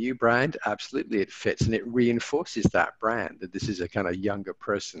 But the new brand, absolutely it fits, and it reinforces that brand, that this is a kind of younger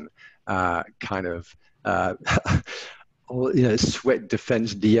person, kind of, sweat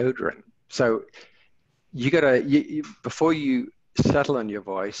defense deodorant. So before you settle on your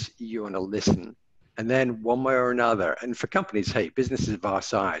voice, you want to listen. And then one way or another, and for companies, hey, businesses of our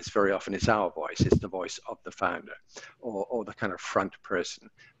size, very often it's our voice, it's the voice of the founder or the kind of front person.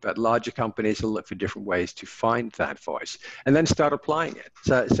 But larger companies will look for different ways to find that voice and then start applying it.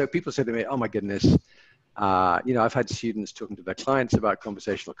 So people say to me, oh my goodness, I've had students talking to their clients about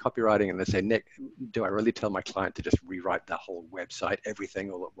conversational copywriting, and they say, Nick, do I really tell my client to just rewrite the whole website,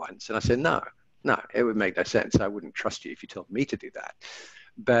 everything all at once? And I say, no, it would make no sense. I wouldn't trust you if you told me to do that.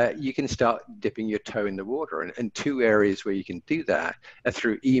 But you can start dipping your toe in the water. And two areas where you can do that are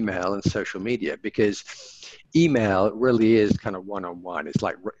through email and social media, because email really is kind of one-on-one. It's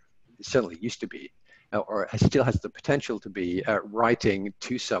like, it certainly used to be, or it still has the potential to be, writing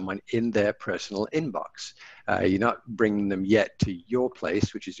to someone in their personal inbox. You're not bringing them yet to your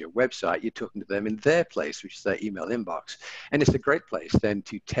place, which is your website. You're talking to them in their place, which is their email inbox. And it's a great place then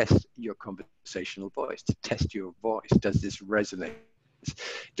to test your conversational voice, to test your voice. Does this resonate?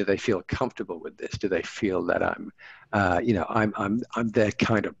 Do they feel comfortable with this? Do they feel that I'm their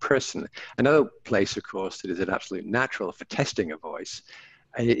kind of person? Another place, of course, that is an absolute natural for testing a voice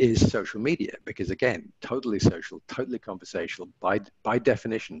is social media, because again, totally social, totally conversational by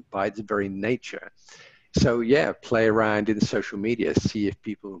definition, by its very nature. So yeah, play around in social media, see if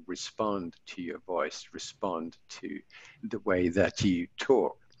people respond to your voice, respond to the way that you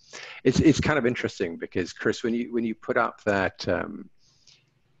talk. It's kind of interesting because, Chris, when you put up that,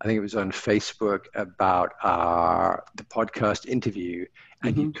 I think it was on Facebook, about the podcast interview,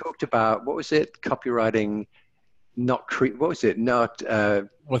 and you talked about, what was it, copywriting, without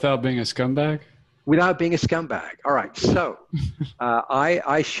being a scumbag? Without being a scumbag. All right. So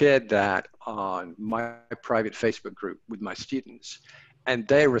I shared that on my private Facebook group with my students, and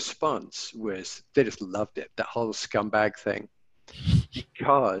their response was they just loved it, that whole scumbag thing,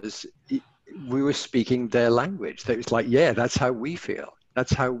 because we were speaking their language. It was like, yeah, that's how we feel.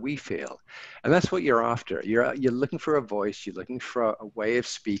 That's how we feel. And that's what you're after. You're looking for a voice. You're looking for a way of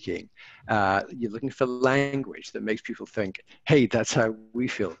speaking. You're looking for language that makes people think, hey, that's how we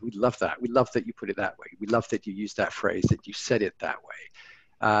feel. We love that. We love that you put it that way. We love that you use that phrase, that you said it that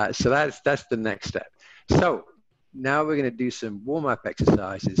way. So that's the next step. So now we're going to do some warm-up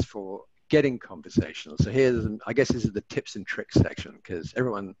exercises for getting conversational. So I guess this is the tips and tricks section, because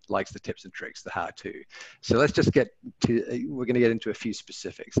everyone likes the tips and tricks, the how-to. So let's just we're going to get into a few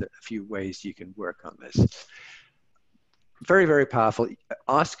specifics, a few ways you can work on this. Very, very powerful.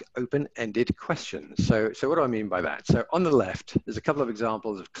 Ask open-ended questions. So what do I mean by that? So on the left, there's a couple of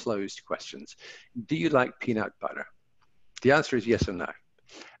examples of closed questions. Do you like peanut butter? The answer is yes or no.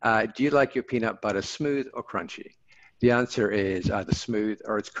 Do you like your peanut butter smooth or crunchy? The answer is either smooth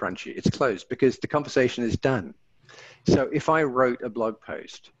or it's crunchy. It's closed because the conversation is done. So if I wrote a blog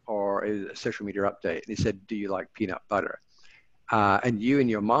post or a social media update and it said, do you like peanut butter? And you in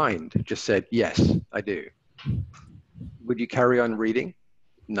your mind just said, yes, I do. Would you carry on reading?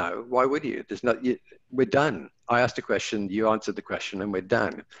 No. Why would you? We're done. I asked a question, you answered the question, and we're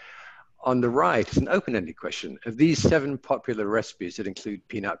done. On the right is an open-ended question. Of these 7 popular recipes that include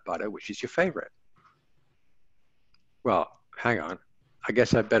peanut butter, which is your favorite? Well, hang on. I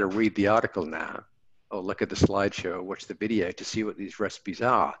guess I better read the article now, or look at the slideshow, or watch the video to see what these recipes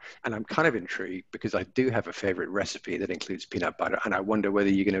are. And I'm kind of intrigued because I do have a favorite recipe that includes peanut butter, and I wonder whether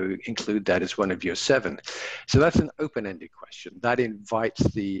you're going to include that as one of your 7. So that's an open-ended question. That invites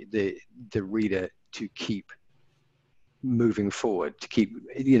the reader to keep moving forward, to keep,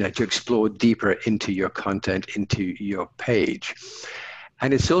 to explore deeper into your content, into your page.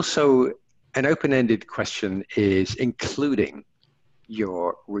 And it's also an open-ended question is including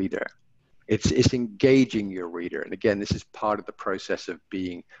your reader. It's engaging your reader. And again, this is part of the process of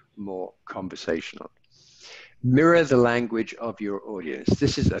being more conversational. Mirror the language of your audience.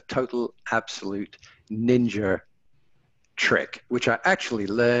 This is a total, absolute ninja trick, which I actually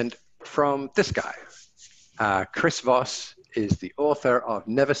learned from this guy. Chris Voss is the author of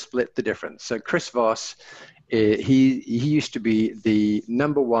Never Split the Difference. So Chris Voss, he used to be the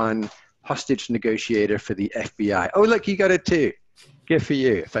 #1 hostage negotiator for the FBI. Oh, look, you got it too. Good for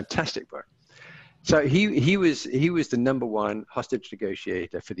you. Fantastic book. So he was the #1 hostage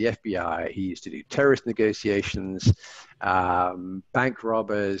negotiator for the FBI. He used to do terrorist negotiations, bank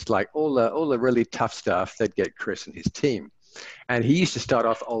robbers, like all the really tough stuff that get Chris and his team. And he used to start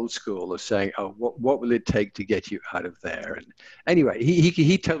off old school of saying, "Oh, what will it take to get you out of there?" And anyway,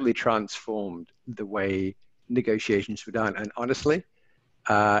 he totally transformed the way negotiations were done. And honestly,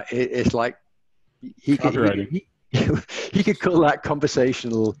 it's like he could call that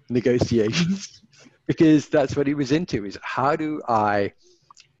conversational negotiations because that's what he was into. Is how do I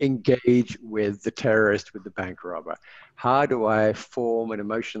engage with the terrorist, with the bank robber? How do I form an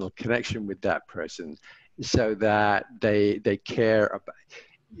emotional connection with that person so that they care about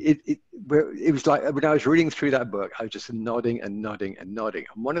it? It was like when I was reading through that book, I was just nodding and nodding and nodding.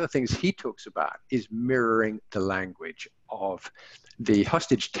 And one of the things he talks about is mirroring the language of the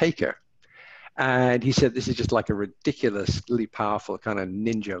hostage taker. And he said this is just like a ridiculously powerful kind of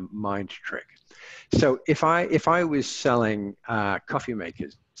ninja mind trick. So if I was selling coffee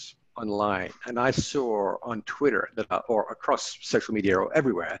makers online, and I saw on Twitter or across social media or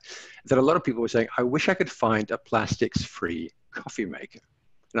everywhere that a lot of people were saying, "I wish I could find a plastics-free coffee maker,"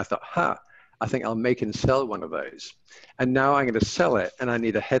 and I thought, I think I'll make and sell one of those. And now I'm going to sell it, and I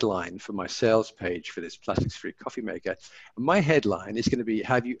need a headline for my sales page for this plastics-free coffee maker. And my headline is going to be,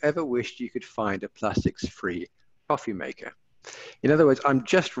 "Have you ever wished you could find a plastics-free coffee maker?" In other words, I'm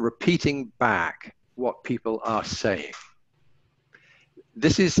just repeating back what people are saying.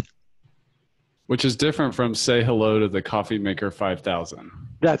 Which is different from say hello to the coffee maker 5000.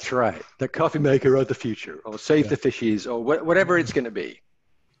 That's right. The coffee maker of the future, or save the fishies, or whatever it's going to be.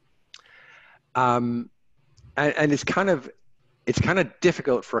 And it's kind of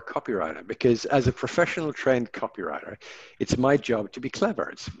difficult for a copywriter because as a professional trained copywriter, it's my job to be clever.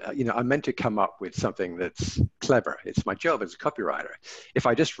 It's, I'm meant to come up with something that's clever. It's my job as a copywriter. If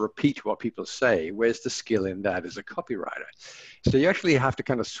I just repeat what people say, where's the skill in that as a copywriter? So you actually have to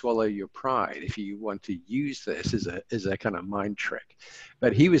kind of swallow your pride if you want to use this as a kind of mind trick.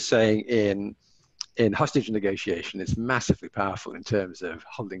 But he was saying in hostage negotiation, it's massively powerful in terms of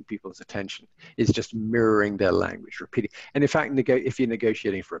holding people's attention. It's just mirroring their language, repeating. And in fact, if you're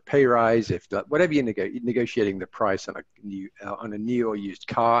negotiating for a pay rise, whatever you're negotiating the price on a new or used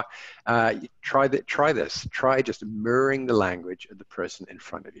car, try this. Try just mirroring the language of the person in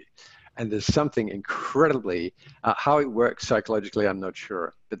front of you. And there's something incredibly, how it works psychologically, I'm not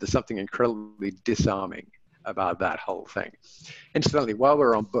sure, but there's something incredibly disarming about that whole thing. Incidentally, while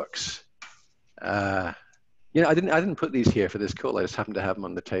we're on books, I didn't put these here for this call. I just happened to have them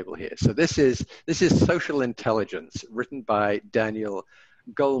on the table here. So this is Social Intelligence, written by Daniel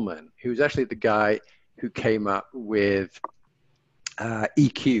Goleman, who's actually the guy who came up with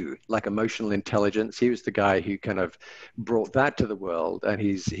EQ, like emotional intelligence. He was the guy who kind of brought that to the world. And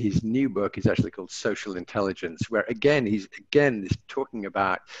his new book is actually called Social Intelligence, where he's talking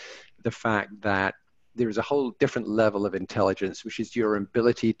about the fact that there is a whole different level of intelligence, which is your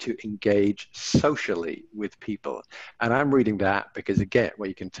ability to engage socially with people. And I'm reading that because, again, well,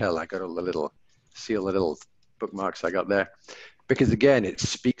 you can tell I got all the little bookmarks I got there. Because, again, it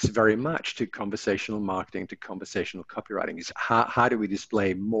speaks very much to conversational marketing, to conversational copywriting. Is how do we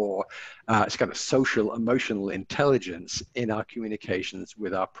display more it's kind of social, emotional intelligence in our communications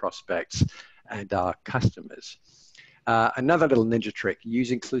with our prospects and our customers. Another little ninja trick,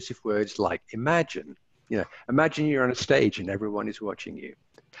 use inclusive words like imagine. Imagine you're on a stage and everyone is watching you.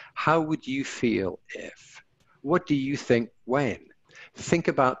 How would you feel if what do you think when? Think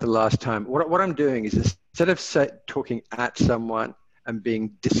about the last time. What I'm doing is instead of talking at someone and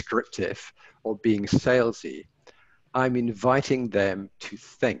being descriptive or being salesy, I'm inviting them to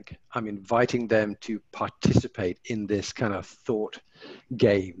think. I'm inviting them to participate in this kind of thought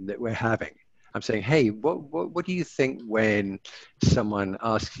game that we're having. I'm saying, hey, what do you think when someone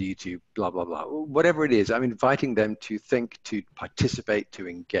asks you to blah, blah, blah, whatever it is. I'm inviting them to think, to participate, to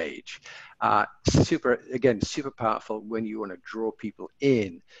engage. Super powerful when you want to draw people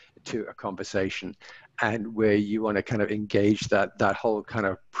in to a conversation and where you want to kind of engage that whole kind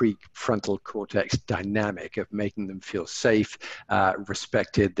of prefrontal cortex dynamic of making them feel safe,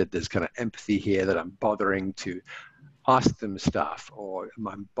 respected, that there's kind of empathy here, that I'm bothering to ask them stuff, or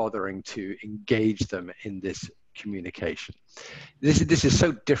I'm bothering to engage them in this communication. This is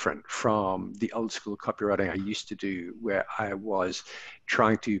so different from the old school copywriting I used to do, where I was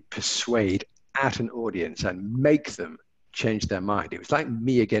trying to persuade at an audience and make them change their mind. It was like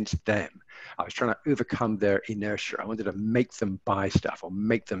me against them. I was trying to overcome their inertia. I wanted to make them buy stuff or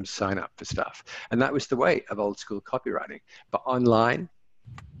make them sign up for stuff. And that was the way of old school copywriting. But online,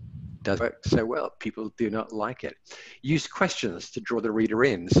 does work so well. People do not like it. Use questions to draw the reader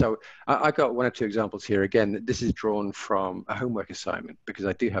in. So I got one or two examples here. Again, this is drawn from a homework assignment because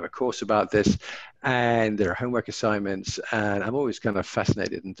I do have a course about this, and there are homework assignments, and I'm always kind of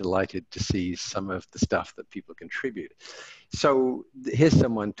fascinated and delighted to see some of the stuff that people contribute. So here's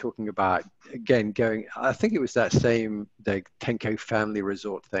someone talking about, again, going, I think it was that same, the Tenko family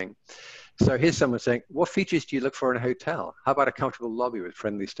resort thing. So here's someone saying, what features do you look for in a hotel? How about a comfortable lobby with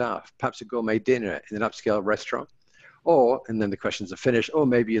friendly staff? Perhaps a gourmet dinner in an upscale restaurant? Or, and then the questions are finished, or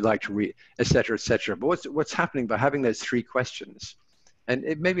maybe you'd like to read, et cetera, et cetera. But what's happening by having those three questions? And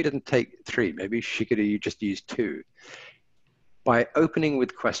it maybe doesn't take three, maybe she could have just used two. By opening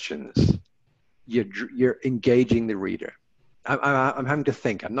with questions, you're engaging the reader. I'm having to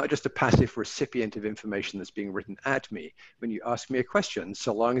think. I'm not just a passive recipient of information that's being written at me. When you ask me a question,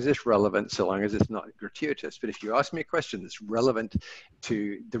 so long as it's relevant, so long as it's not gratuitous, but if you ask me a question that's relevant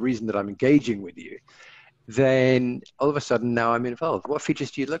to the reason that I'm engaging with you, then all of a sudden now I'm involved. What features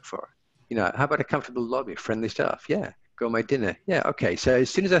do you look for? You know, how about a comfortable lobby, friendly staff? Yeah. Gourmet dinner? Yeah. Okay. So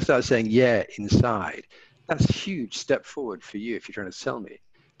as soon as I start saying yeah inside, that's a huge step forward for you if you're trying to sell me.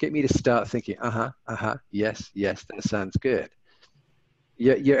 Get me to start thinking, yes, that sounds good.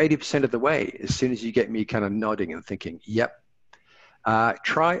 You're 80% of the way as soon as you get me kind of nodding and thinking, yep.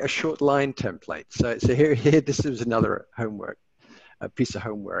 Try a short line template. So here, this is another homework, a piece of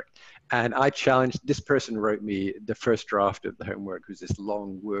homework. And I challenged, this person wrote me the first draft of the homework, was this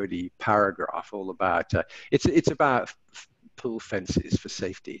long, wordy paragraph all about, it's about pool fences for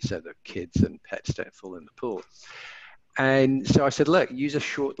safety so that kids and pets don't fall in the pool. And so I said, look, use a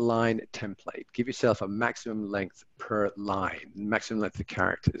short line template. Give yourself a maximum length per line, maximum length of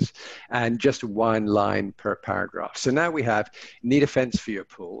characters, and just one line per paragraph. So now we have, need a fence for your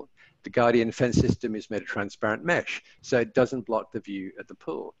pool. The Guardian fence system is made of transparent mesh, so it doesn't block the view of the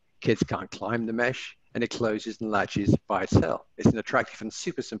pool. Kids can't climb the mesh, and it closes and latches by itself. It's an attractive and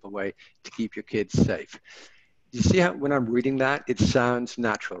super simple way to keep your kids safe. You see how when I'm reading that, it sounds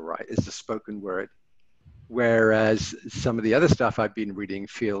natural, right? It's a spoken word. Whereas some of the other stuff I've been reading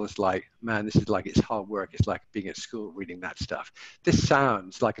feels like, man, this is like, it's hard work. It's like being at school reading that stuff. This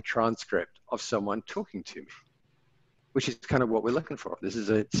sounds like a transcript of someone talking to me, which is kind of what we're looking for. This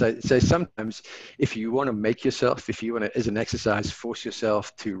is so sometimes if you want to make yourself, if you want to, as an exercise, force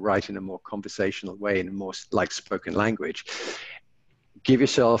yourself to write in a more conversational way, in a more like spoken language, give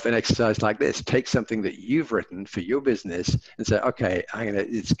yourself an exercise like this. Take something that you've written for your business and say, okay, I'm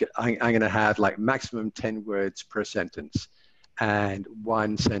gonna have like maximum 10 words per sentence and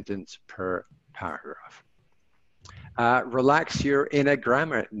 1 sentence per paragraph. Relax your inner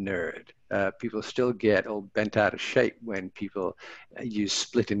grammar nerd. People still get all bent out of shape when people use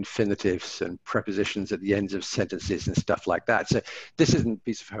split infinitives and prepositions at the ends of sentences and stuff like that. So this isn't a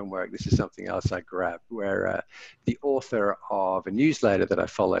piece of homework. This is something else I grabbed, where the author of a newsletter that I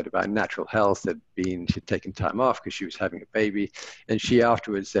followed about natural health she'd taken time off because she was having a baby. And she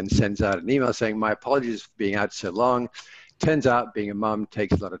afterwards then sends out an email saying, my apologies for being out so long. Turns out being a mom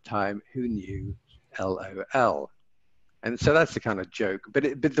takes a lot of time. Who knew? LOL. And so that's the kind of joke,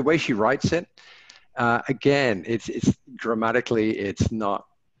 but the way she writes it, again, it's grammatically, it's not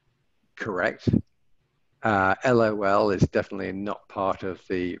correct. LOL is definitely not part of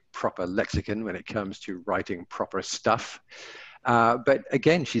the proper lexicon when it comes to writing proper stuff. But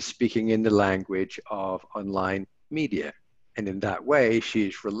again, she's speaking in the language of online media. And in that way,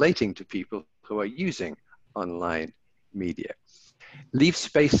 she's relating to people who are using online media. Leave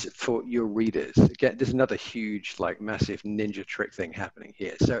space for your readers. Again, there's another huge, like massive ninja trick thing happening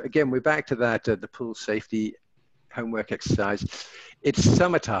here. So again, we're back to that, the pool safety homework exercise. It's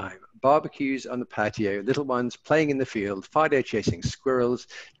summertime, barbecues on the patio, little ones playing in the field, Fido chasing squirrels,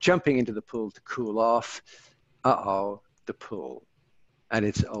 jumping into the pool to cool off. Uh-oh, the pool and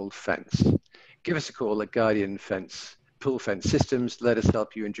its old fence. Give us a call at Guardian Fence, Pool Fence Systems. Let us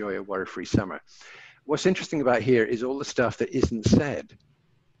help you enjoy a worry-free summer. What's interesting about here is all the stuff that isn't said.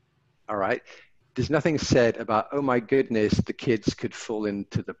 All right. There's nothing said about, oh my goodness, the kids could fall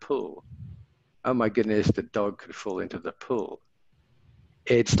into the pool. Oh my goodness, the dog could fall into the pool.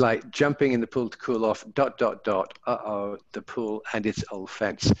 It's like jumping in the pool to cool off, ... Uh-oh, the pool and its old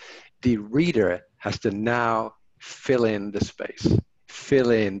fence. The reader has to now fill in the space,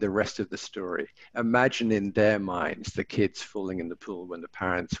 fill in the rest of the story. Imagine in their minds the kids falling in the pool when the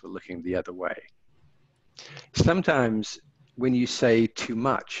parents were looking the other way. Sometimes when you say too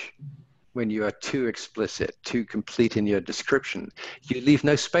much, when you are too explicit, too complete in your description, you leave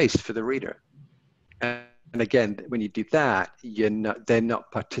no space for the reader. And again, when you do that, they're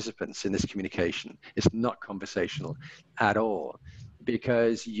not participants in this communication. It's not conversational at all,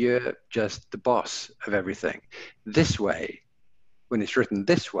 because you're just the boss of everything. This way, when it's written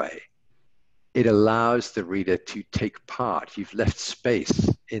this way, it allows the reader to take part. You've left space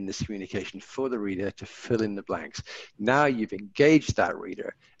in this communication for the reader to fill in the blanks. Now you've engaged that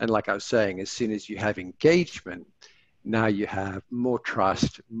reader. And like I was saying, as soon as you have engagement, now you have more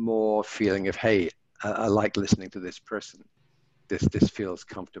trust, more feeling of, hey, I like listening to this person. This feels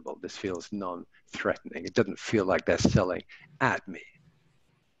comfortable. This feels non-threatening. It doesn't feel like they're selling at me.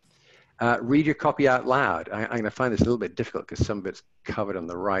 Read your copy out loud. I'm going to find this a little bit difficult because some of it's covered on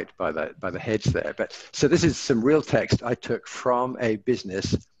the right by the heads there. But so this is some real text I took from a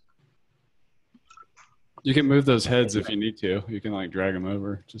business. You can move those heads if you need to. You can like drag them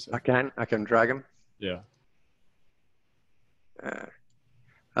over. I can drag them. Yeah.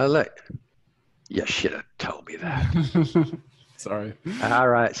 Oh look, you should have told me that. Sorry. All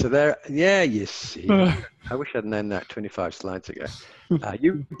right, so there, yeah, you see. I wish I'd known that 25 slides ago.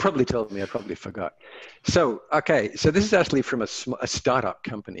 You probably told me, I probably forgot. So, okay, so this is actually from a startup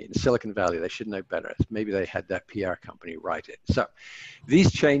company in Silicon Valley. They should know better. Maybe they had their PR company write it. So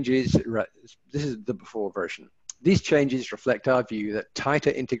these changes, this is the before version. These changes reflect our view that tighter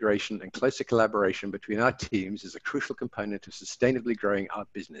integration and closer collaboration between our teams is a crucial component of sustainably growing our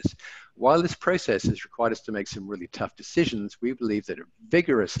business. While this process has required us to make some really tough decisions, we believe that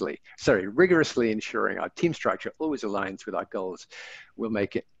rigorously ensuring our team structure always aligns with our goals will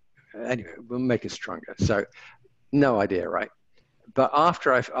make it, anyway, will make us stronger. So no idea, right? But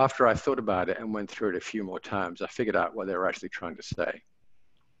after I thought about it and went through it a few more times, I figured out what they were actually trying to say.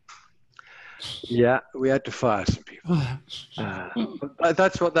 Yeah, we had to fire some people.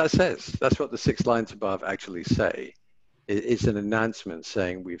 That's what that says. That's what the 6 lines above actually say. It's an announcement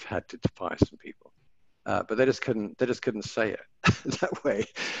saying we've had to fire some people, but they just couldn't say it that way.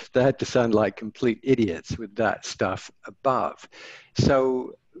 They had to sound like complete idiots with that stuff above.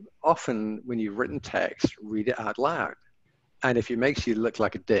 So often when you've written text, read it out loud. And if it makes you look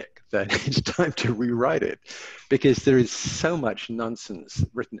like a dick, then it's time to rewrite it, because there is so much nonsense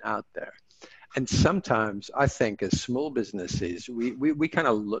written out there. And sometimes I think as small businesses, we kind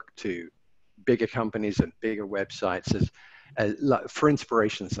of look to bigger companies and bigger websites as for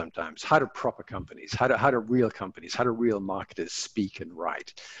inspiration sometimes. How do proper companies, how do real marketers speak and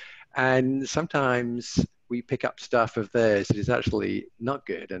write? And sometimes we pick up stuff of theirs that is actually not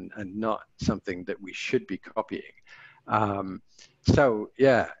good and not something that we should be copying. So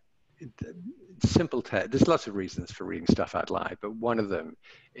yeah, simple text. There's lots of reasons for reading stuff out loud, but one of them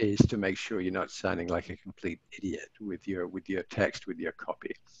is to make sure you're not sounding like a complete idiot with your text, with your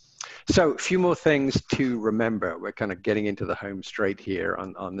copy. So a few more things to remember. We're kind of getting into the home straight here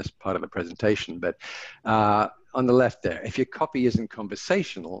on this part of the presentation, but on the left there, if your copy isn't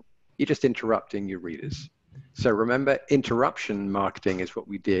conversational, you're just interrupting your readers. So remember, interruption marketing is what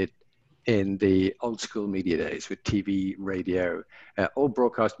we did in the old school media days with TV, radio, all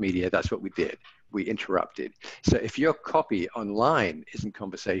broadcast media. That's what we did. We interrupted. So if your copy online isn't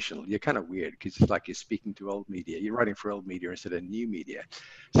conversational, you're kind of weird, because it's like you're speaking to old media. You're writing for old media instead of new media.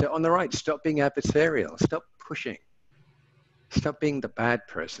 So on the right, stop being adversarial. Stop pushing. Stop being the bad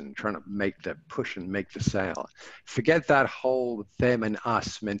person trying to make the push and make the sale. Forget that whole them and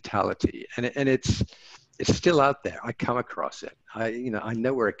us mentality. And it's still out there. I come across it. I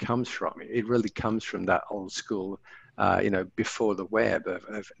know where it comes from. It really comes from that old school, before the web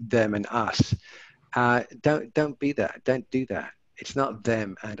of them and us. Don't be that. Don't do that. It's not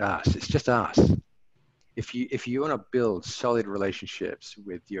them and us. It's just us. if you want to build solid relationships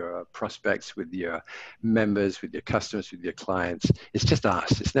with your prospects, with your members, with your customers, with your clients, it's just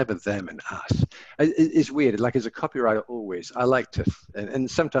us. It's never them and us. It's weird. Like as a copywriter, always I like to, and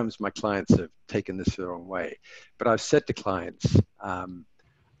sometimes my clients have taken this the wrong way, but I've said to clients, I'm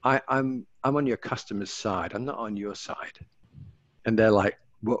on your customer's side. I'm not on your side. And they're like,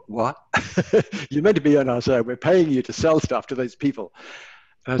 what? You're meant to be on our side. We're paying you to sell stuff to those people.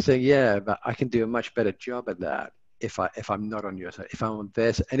 And I'm saying, yeah, but I can do a much better job at that if I'm not on your side, if I'm on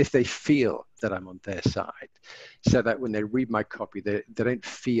their side, and if they feel that I'm on their side, so that when they read my copy, they don't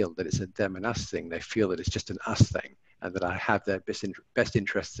feel that it's a them and us thing. They feel that it's just an us thing, and that I have their best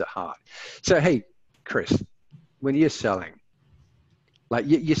interests at heart. So, hey, Chris, when you're selling, like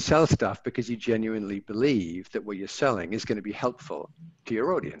you sell stuff because you genuinely believe that what you're selling is going to be helpful to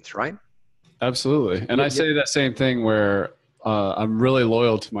your audience, right? Absolutely. And I say that same thing where I'm really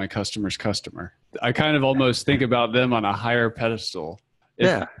loyal to my customer's customer. I kind of almost think about them on a higher pedestal.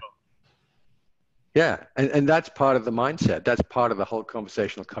 Yeah. Yeah, and that's part of the mindset. That's part of the whole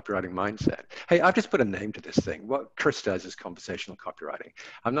conversational copywriting mindset. Hey, I've just put a name to this thing. What Chris does is conversational copywriting.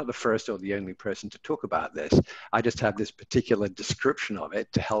 I'm not the first or the only person to talk about this. I just have this particular description of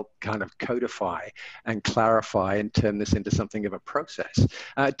it to help kind of codify and clarify and turn this into something of a process.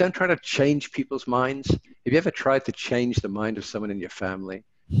 Don't try to change people's minds. Have you ever tried to change the mind of someone in your family,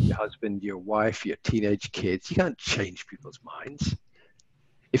 your husband, your wife, your teenage kids? You can't change people's minds.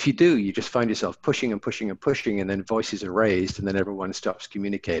 If you do, you just find yourself pushing and pushing and pushing, and then voices are raised, and then everyone stops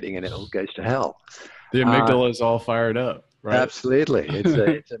communicating, and it all goes to hell. The amygdala is all fired up, right? Absolutely.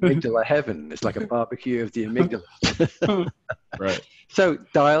 It's amygdala heaven. It's like a barbecue of the amygdala. Right. So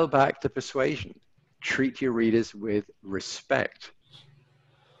dial back to persuasion. Treat your readers with respect.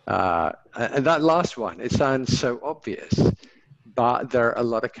 And that last one, it sounds so obvious, but there are a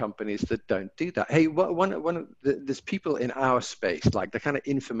lot of companies that don't do that. Hey, there's people in our space, like the kind of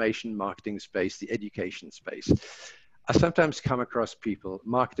information marketing space, the education space. I sometimes come across people,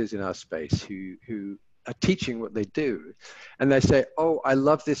 marketers in our space, who are teaching what they do. And they say, oh, I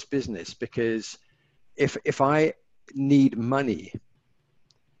love this business because if I need money,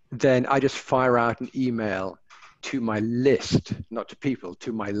 then I just fire out an email to my list, not to people,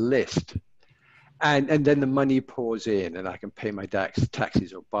 to my list. And then the money pours in and I can pay my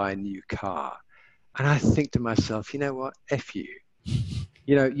taxes or buy a new car. And I think to myself, you know what? F you.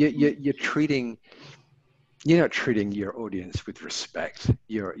 You know, you're not treating your audience with respect,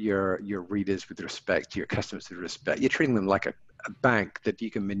 your readers with respect, your customers with respect. You're treating them like a bank that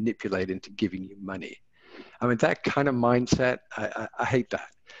you can manipulate into giving you money. I mean, that kind of mindset, I hate that.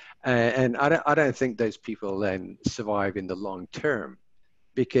 And I don't think those people then survive in the long term,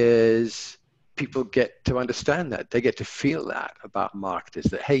 because people get to understand that. They get to feel that about marketers,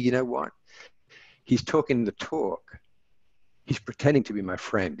 that, hey, you know what? He's talking the talk. He's pretending to be my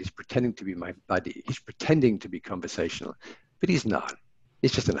friend. He's pretending to be my buddy. He's pretending to be conversational, but he's not.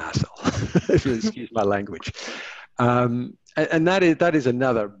 He's just an asshole, if you'll excuse my language. And that is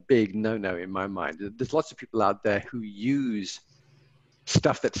another big no-no in my mind. There's lots of people out there who use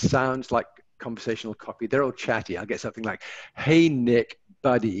stuff that sounds like conversational copy. They're all chatty. I'll get something like, hey, Nick,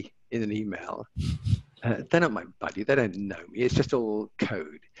 buddy, in an email. They're not my buddy. They don't know me. It's just all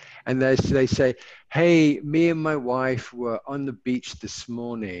code. And they say, hey, me and my wife were on the beach this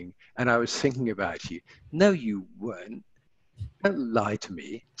morning and I was thinking about you. No, you weren't. Don't lie to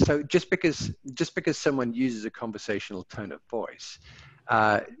me. So just because someone uses a conversational tone of voice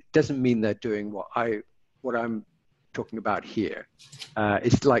doesn't mean they're doing what I'm talking about here.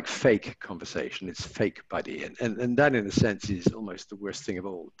 It's like fake conversation. It's fake buddy. And that, in a sense, is almost the worst thing of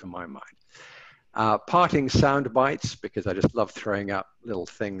all, to my mind. Parting sound bites, because I just love throwing up little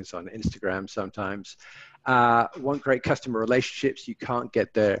things on Instagram sometimes. Want great customer relationships? You can't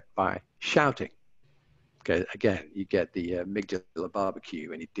get there by shouting. Okay, again, you get the amygdala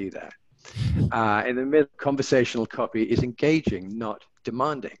barbecue when you do that. In the middle, conversational copy is engaging, not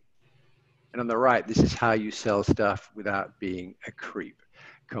demanding. And on the right, this is how you sell stuff without being a creep,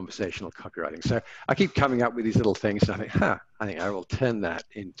 conversational copywriting. So I keep coming up with these little things, and I think, I think I will turn that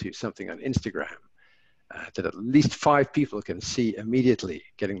into something on Instagram that at least 5 people can see immediately,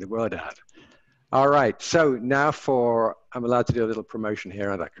 getting the word out. All right, so now I'm allowed to do a little promotion here,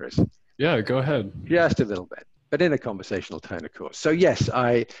 aren't I, Chris? Yeah, go ahead. Just a little bit, but in a conversational tone, of course. So yes,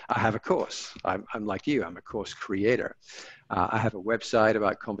 I have a course. I'm like you, I'm a course creator. I have a website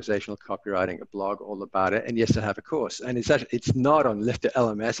about conversational copywriting, a blog all about it. And yes, I have a course. And it's not on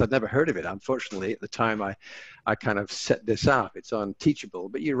LifterLMS. I'd never heard of it. Unfortunately, at the time I kind of set this up. It's on Teachable,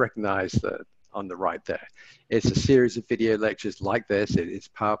 but you recognize that on the right there. It's a series of video lectures like this. It's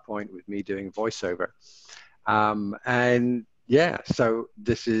PowerPoint with me doing voiceover. And yeah, so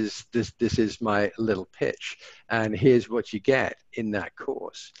this is my little pitch, and here's what you get in that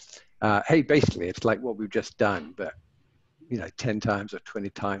course. Hey, basically, it's like what we've just done, but 10 times or 20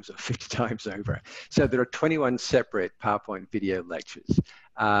 times or 50 times over. So there are 21 separate PowerPoint video lectures.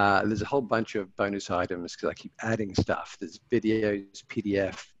 There's a whole bunch of bonus items because I keep adding stuff. There's videos,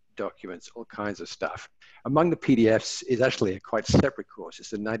 PDF, documents, all kinds of stuff. Among the PDFs is actually a quite separate course.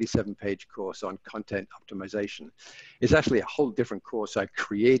 It's a 97-page course on content optimization. It's actually a whole different course I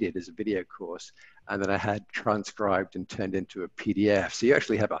created as a video course, and then I had transcribed and turned into a PDF. So you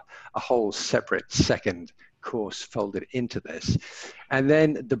actually have a whole separate second course folded into this. And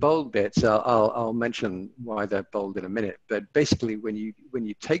then the bold bits, I'll mention why they're bold in a minute, but basically when you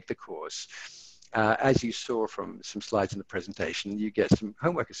take the course, as you saw from some slides in the presentation, you get some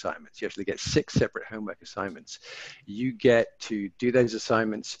homework assignments. You actually get 6 separate homework assignments. You get to do those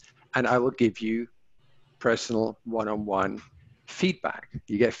assignments, and I will give you personal one-on-one feedback.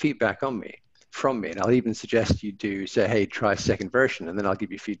 You get feedback from me, and I'll even suggest you say, hey, try a second version, and then I'll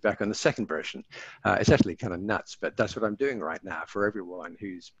give you feedback on the second version. It's actually kind of nuts, but that's what I'm doing right now for everyone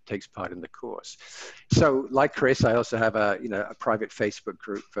who takes part in the course. So like Chris, I also have a private Facebook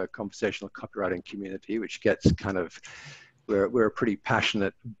group for conversational copywriting community, which gets kind of, we're a pretty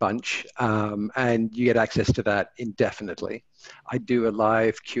passionate bunch, and you get access to that indefinitely. I do a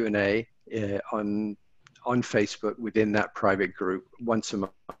live Q&A on Facebook within that private group once a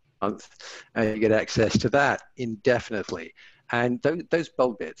month, and you get access to that indefinitely. And those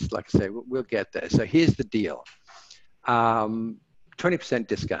bold bits, like I say, we'll get there. So here's the deal. 20%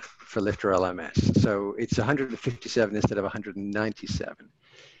 discount for LifterLMS. So it's 157 instead of 197.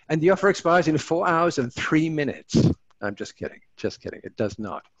 And the offer expires in 4 hours and 3 minutes. I'm just kidding. It does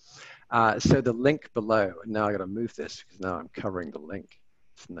not. So the link below, and now I got to move this because now I'm covering the link.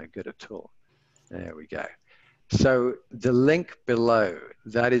 It's no good at all. There we go. So the link below,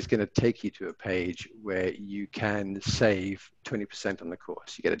 that is going to take you to a page where you can save 20% on the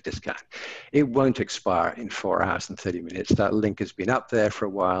course. You get a discount. It won't expire in 4 hours and 30 minutes. That link has been up there for a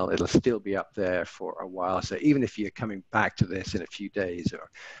while. It'll still be up there for a while. So even if you're coming back to this in a few days or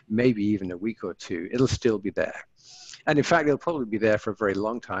maybe even a week or two, it'll still be there. And in fact, it'll probably be there for a very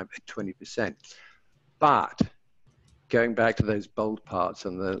long time at 20%. But going back to those bold parts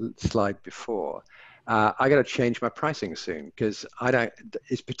on the slide before, I got to change my pricing soon because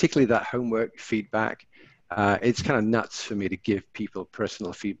it's particularly that homework feedback. It's kind of nuts for me to give people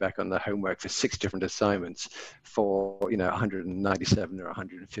personal feedback on the homework for 6 different assignments for 197 or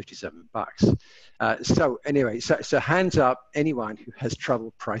 157 bucks. So anyway, so hands up anyone who has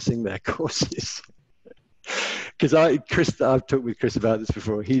trouble pricing their courses. Because I've talked with Chris about this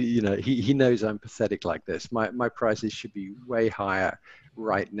before. He knows I'm pathetic like this. My prices should be way higher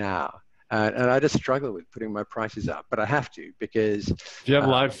right now. And I just struggle with putting my prices up, but I have to because if you have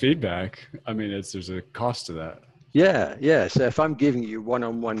live feedback, I mean, there's a cost to that. Yeah. So if I'm giving you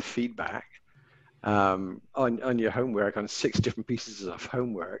one-on-one feedback on your homework, on 6 different pieces of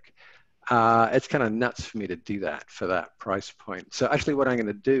homework, it's kind of nuts for me to do that for that price point. So actually what I'm going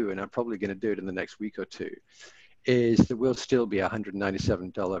to do, and I'm probably going to do it in the next week or two, is there will still be a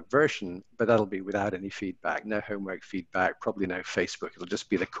 $197 version, but that'll be without any feedback, no homework feedback, probably no Facebook. It'll just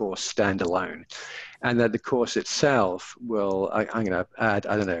be the course standalone. And then the course itself will, I'm going to add,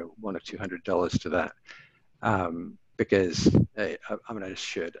 I don't know, $100 or $200 to that. Because I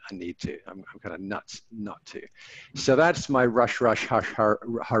need to. I'm kind of nuts not to. So that's my rush,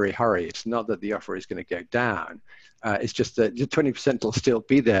 hurry. It's not that the offer is going to go down. It's just that the 20% will still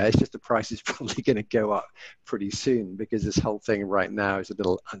be there. It's just the price is probably going to go up pretty soon because this whole thing right now is a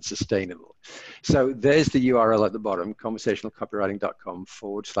little unsustainable. So there's the URL at the bottom,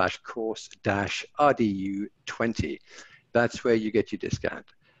 conversationalcopywriting.com/course-RDU20. That's where you get your discount.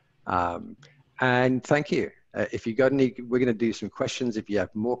 And thank you. If you got any, we're going to do some questions. If you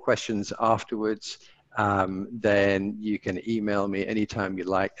have more questions afterwards, then you can email me anytime you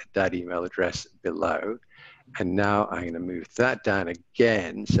like at that email address below. And now I'm going to move that down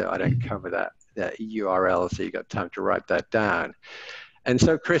again so I don't cover that URL, so you got time to write that down. And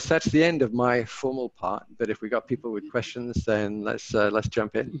so, Chris, that's the end of my formal part. But if we got people with questions, then let's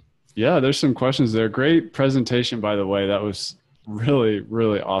jump in. Yeah, there's some questions there. Great presentation, by the way. That was really,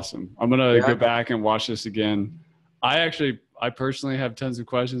 really awesome. I'm going to go back and watch this again. I personally have tons of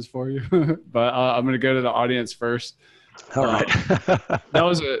questions for you, but I'm going to go to the audience first. All right. That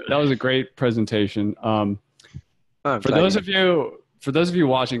was a great presentation. For those of you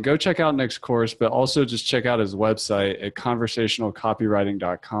watching, go check out Nick's course, but also just check out his website at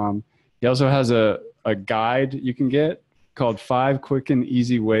conversationalcopywriting.com. He also has a guide you can get called 5 Quick and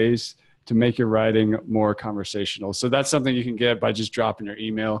Easy Ways to make your writing more conversational. So that's something you can get by just dropping your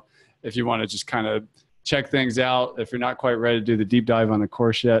email. If you want to just kind of check things out, if you're not quite ready to do the deep dive on the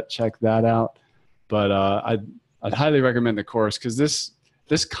course yet, check that out. But I'd highly recommend the course, because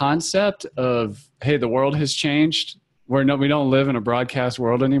this concept of, hey, the world has changed. We don't live in a broadcast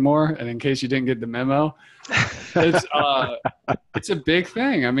world anymore. And in case you didn't get the memo, it's a big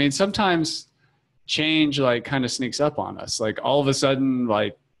thing. I mean, sometimes change like kind of sneaks up on us. Like all of a sudden,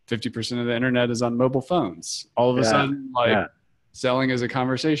 like 50% of the internet is on mobile phones. All of a sudden, selling is a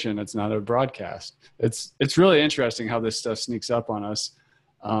conversation. It's not a broadcast. It's really interesting how this stuff sneaks up on us.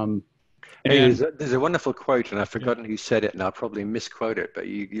 There's a wonderful quote, and I've forgotten who said it, and I'll probably misquote it, but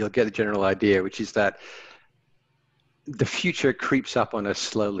you'll get the general idea, which is that the future creeps up on us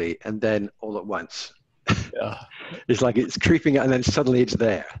slowly and then all at once. Yeah. It's like it's creeping and then suddenly it's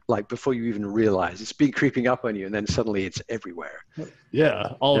there, like before you even realize. It's been creeping up on you and then suddenly it's everywhere.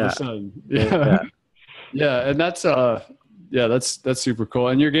 Yeah, all of a sudden. Yeah, and that's super cool.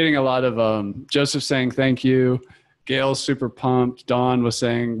 And you're getting a lot of Joseph saying thank you. Gail's super pumped. Dawn was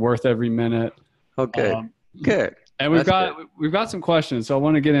saying worth every minute. Okay, good. And we've got some questions, so I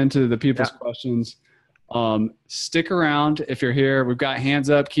want to get into the people's questions. Stick around if you're here. We've got hands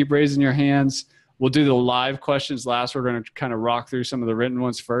up. Keep raising your hands. We'll do the live questions last. We're going to kind of rock through some of the written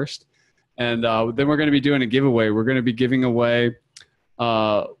ones first, and then we're going to be doing a giveaway. We're going to be giving away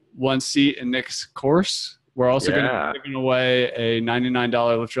one seat in Nick's course. We're also going to be giving away a $99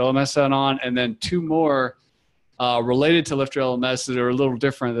 LifterLMS set-on, and then two more related to LifterLMS that are a little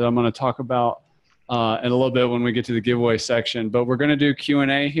different that I'm going to talk about in a little bit when we get to the giveaway section. But we're going to do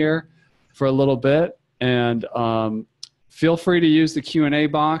Q&A here for a little bit, and feel free to use the Q&A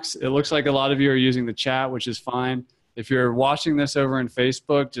box. It looks like a lot of you are using the chat, which is fine. If you're watching this over in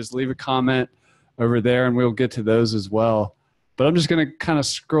Facebook, just leave a comment over there, and we'll get to those as well. But I'm just going to kind of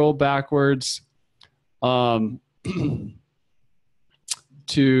scroll backwards to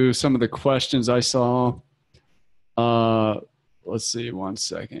some of the questions I saw. Let's see, one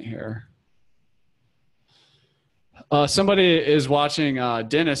second here. Somebody is watching,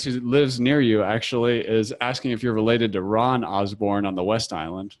 Dennis, who lives near you, actually, is asking if you're related to Ron Osborne on the West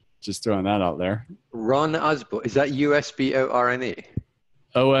Island. Just throwing that out there. Ron Osborne, is that USBORNE?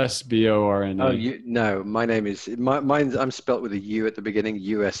 OSBORNE. Oh, no, my name is, mine's, I'm spelt with a U at the beginning,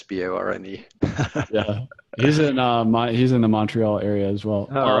 USBORNE. Yeah, he's in the Montreal area as well.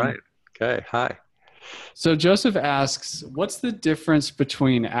 All right. Okay. Hi. So Joseph asks, what's the difference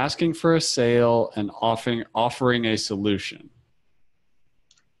between asking for a sale and offering a solution?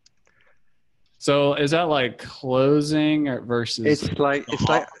 So is that like closing versus? It's like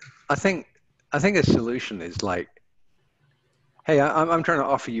I think a solution is like, hey, I'm trying to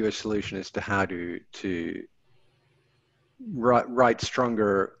offer you a solution as to how to write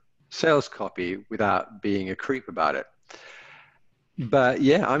stronger sales copy without being a creep about it. But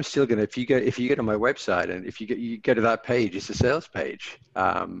yeah, I'm still gonna. If you get on my website and if you go to that page, it's a sales page.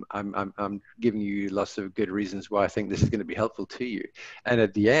 I'm giving you lots of good reasons why I think this is going to be helpful to you. And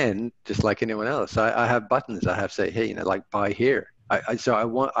at the end, just like anyone else, I have buttons. I have say, hey, like buy here. So I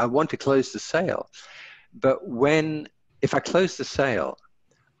want to close the sale. But if I close the sale,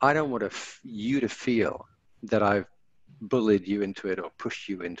 I don't want you to feel that I've bullied you into it or pushed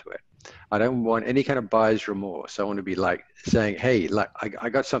you into it. I don't want any kind of buyer's remorse. I want to be like saying, hey, like I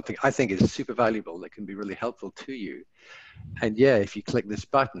got something I think is super valuable that can be really helpful to you. And yeah, if you click this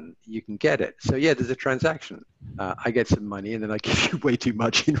button, you can get it. So yeah, there's a transaction. I get some money and then I give you way too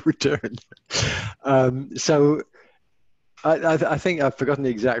much in return. So I think I've forgotten the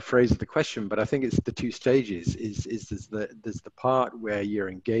exact phrase of the question, but I think it's the two stages. There's the part where you're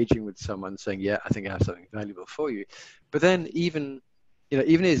engaging with someone saying, yeah, I think I have something valuable for you. But then even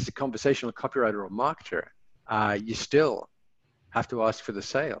as a conversational copywriter or marketer, you still have to ask for the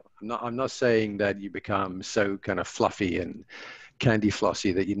sale. I'm not saying that you become so kind of fluffy and candy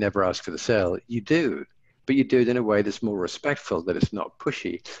flossy that you never ask for the sale. You do, but you do it in a way that's more respectful, that it's not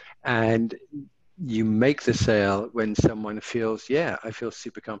pushy. And you make the sale when someone feels, yeah, I feel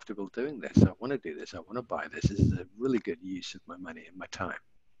super comfortable doing this. I want to do this. I want to buy this. This is a really good use of my money and my time.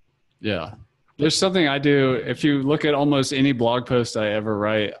 Yeah. There's something I do. If you look at almost any blog post I ever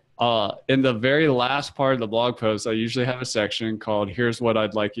write, in the very last part of the blog post, I usually have a section called "Here's what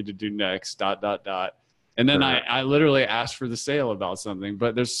I'd like you to do next." ... And then I literally ask for the sale about something.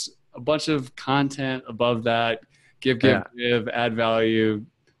 But there's a bunch of content above that: give, add value,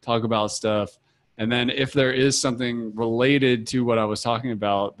 talk about stuff. And then if there is something related to what I was talking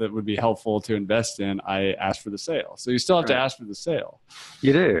about that would be helpful to invest in, I ask for the sale. So you still have to ask for the sale.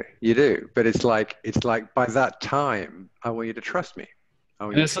 You do. But it's like by that time, I want you to trust me.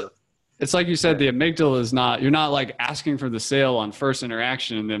 It's like you said, the amygdala is not, you're not like asking for the sale on first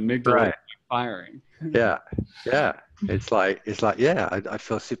interaction and the amygdala is firing. Yeah. Yeah. It's like, yeah, I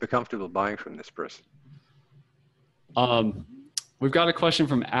feel super comfortable buying from this person. We've got a question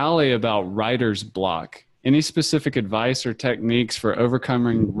from Allie about writer's block. Any specific advice or techniques for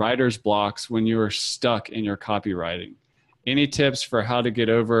overcoming writer's blocks when you are stuck in your copywriting? Any tips for how to get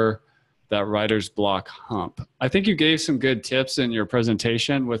over that writer's block hump? I think you gave some good tips in your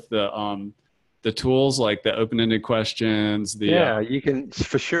presentation with the tools like the open-ended questions. You can,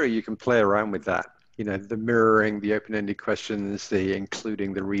 for sure, you can play around with that. You know, the mirroring, the open-ended questions, the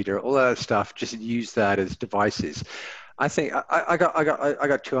including the reader, all that stuff. Just use that as devices. I think I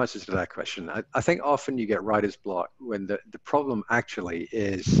got two answers to that question. I think often you get writer's block when the problem actually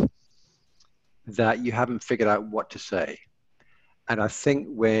is that you haven't figured out what to say. And I think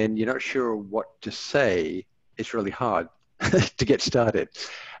when you're not sure what to say, it's really hard to get started.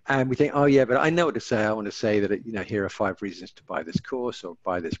 And we think, oh yeah, but I know what to say. I want to say that, you know, here are 5 reasons to buy this course or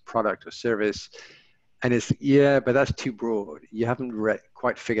buy this product or service. And it's, yeah, but that's too broad. You haven't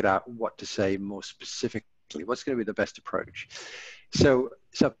quite figured out what to say more specifically. What's going to be the best approach? So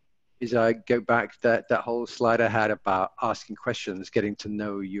as I go back, that whole slide I had about asking questions, getting to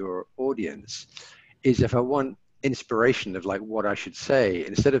know your audience, is if I want inspiration of like what I should say,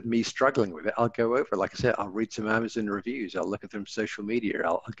 instead of me struggling with it, I'll go over, like I said, I'll read some Amazon reviews, I'll look at them social media,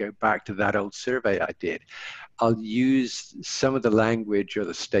 I'll go back to that old survey I did. I'll use some of the language or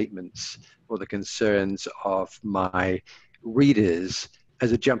the statements or the concerns of my readers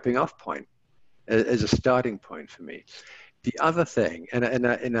as a jumping off point, as a starting point for me. The other thing, and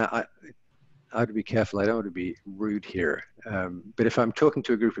I have to be careful, I don't want to be rude here, but if I'm talking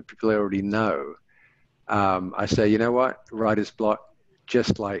to a group of people I already know, I say, you know what, writer's block,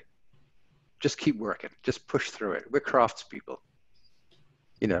 just keep working, just push through it. We're craftspeople.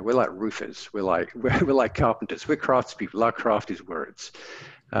 You know, we're like roofers, we're like carpenters, we're craftspeople. Our craft is words.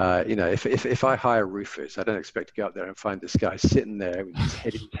 You know, if I hire roofers, I don't expect to go out there and find this guy sitting there with his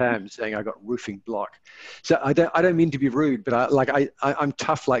head in terms saying I got roofing block. So I don't mean to be rude, but I'm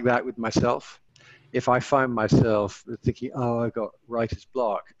tough like that with myself. If I find myself thinking, oh, I got writer's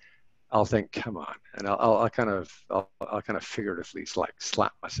block, I'll think, come on, and I'll kind of figuratively like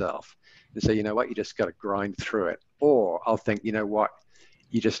slap myself and say, you know what, you just got to grind through it. Or I'll think, you know what,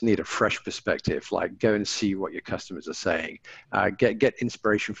 you just need a fresh perspective, like go and see what your customers are saying, get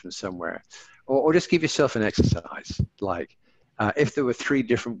inspiration from somewhere, or just give yourself an exercise. Like if there were 3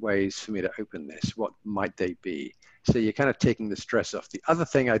 different ways for me to open this, what might they be? So you're kind of taking the stress off. The other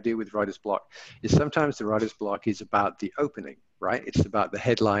thing I do with writer's block is sometimes the writer's block is about the opening, right? It's about the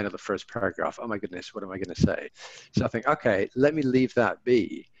headline of the first paragraph. Oh my goodness, what am I going to say? So I think, okay, let me leave that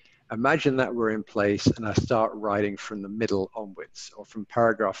be. Imagine that we're in place and I start writing from the middle onwards or from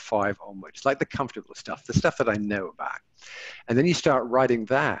paragraph 5 onwards, like the comfortable stuff, the stuff that I know about. And then you start writing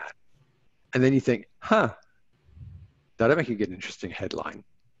that and then you think, that'll make a good, interesting headline.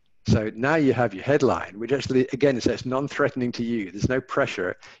 So now you have your headline, which actually, again, says non-threatening to you. There's no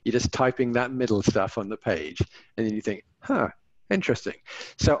pressure. You're just typing that middle stuff on the page. And then you think, interesting.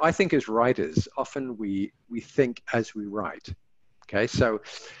 So I think as writers, often we think as we write. Okay, so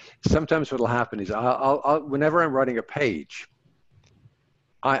sometimes what will happen is I'll whenever I'm writing a page,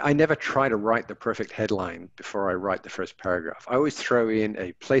 I never try to write the perfect headline before I write the first paragraph. I always throw in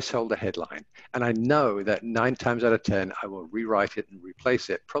a placeholder headline, and I know that 9 times out of 10, I will rewrite it and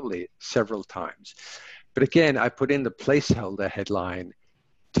replace it probably several times. But again, I put in the placeholder headline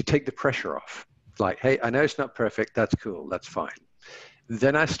to take the pressure off. Like, hey, I know it's not perfect. That's cool. That's fine.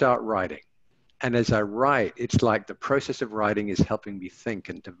 Then I start writing. And as I write, it's like the process of writing is helping me think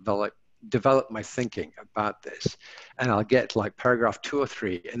and develop my thinking about this. And I'll get like paragraph 2 or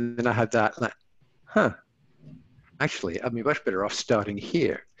 3, and then I have that like, actually, I'd be much better off starting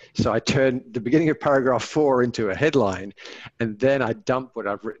here. So I turn the beginning of paragraph 4 into a headline, and then I dump what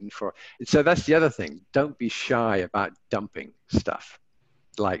I've written for. And so that's the other thing. Don't be shy about dumping stuff.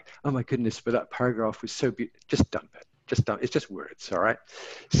 Like, oh my goodness, but that paragraph was so beautiful. Just dump it. Just dump. It's just words, all right?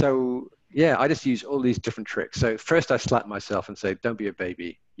 So yeah, I just use all these different tricks. So first I slap myself and say, don't be a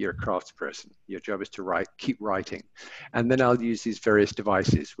baby. You're a craftsperson. Your job is to write, keep writing. And then I'll use these various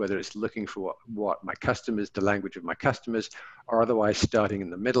devices, whether it's looking for what my customers, the language of my customers, or otherwise starting in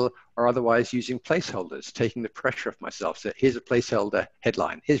the middle, or otherwise using placeholders, taking the pressure off myself. So here's a placeholder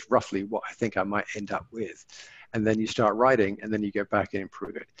headline. Here's roughly what I think I might end up with. And then you start writing, and then you go back and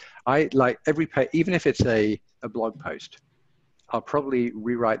improve it. I like every page, even if it's a blog post, I'll probably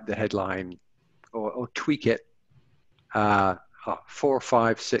rewrite the headline or tweak it 4,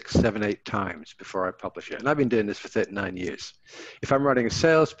 5, 6, 7, 8 times before I publish it. And I've been doing this for 39 years. If I'm writing a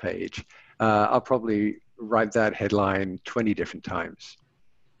sales page, I'll probably write that headline 20 different times.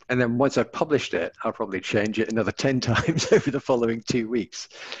 And then once I've published it, I'll probably change it another 10 times over the following 2 weeks.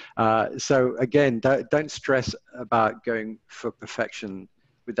 So again, don't stress about going for perfection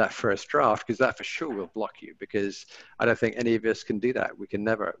with that first draft, because that for sure will block you, because I don't think any of us can do that. We can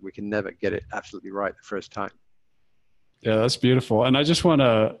never get it absolutely right the first time. Yeah, that's beautiful. And I just want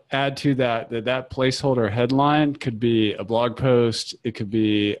to add to that placeholder headline could be a blog post. It could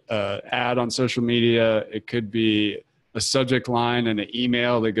be an ad on social media. It could be a subject line in an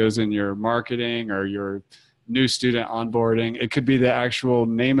email that goes in your marketing or your new student onboarding. It could be the actual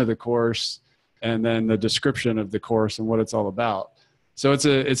name of the course and then the description of the course and what it's all about. So it's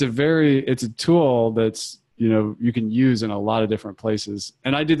a tool that's, you can use in a lot of different places.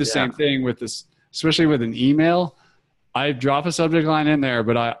 And I do the same thing with this, especially with an email. I drop a subject line in there,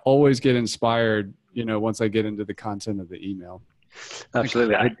 but I always get inspired, once I get into the content of the email.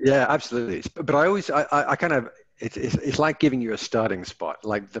 Absolutely. Absolutely. But I kind of, it's like giving you a starting spot,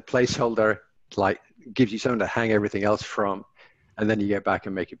 like the placeholder, like gives you something to hang everything else from, and then you go back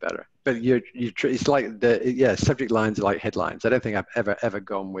and make it better. But it's like subject lines are like headlines. I don't think I've ever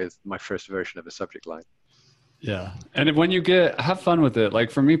gone with my first version of a subject line. Yeah. And when you have fun with it.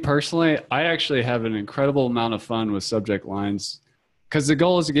 Like for me personally, I actually have an incredible amount of fun with subject lines, because the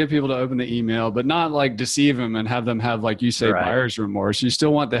goal is to get people to open the email, but not like deceive them and have them have, like you say, buyer's remorse. You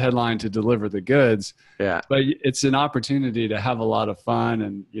still want the headline to deliver the goods. Yeah. But it's an opportunity to have a lot of fun,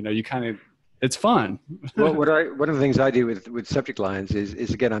 and it's fun. Well, one of the things I do with subject lines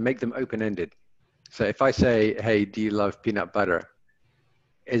is again, I make them open-ended. So if I say, hey, do you love peanut butter?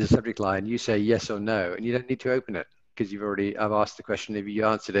 Is a subject line, you say yes or no, and you don't need to open it, because I've asked the question, if you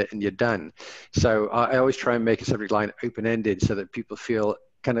answered it, and you're done. So I always try and make a subject line open-ended so that people feel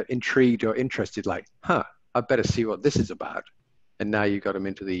kind of intrigued or interested, like, I better see what this is about. And now you got them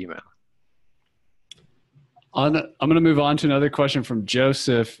into the email. I'm going to move on to another question from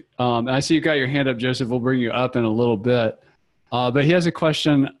Joseph. I see you got your hand up, Joseph. We'll bring you up in a little bit. But he has a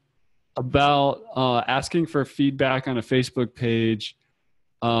question about asking for feedback on a Facebook page.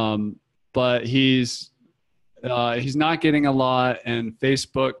 But he's not getting a lot, and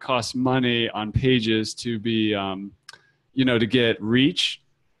Facebook costs money on pages to be, to get reach.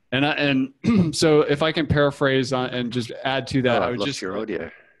 And so if I can paraphrase and just add to that, I would just your audio.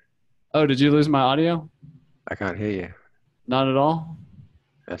 Oh, did you lose my audio? I can't hear you. Not at all?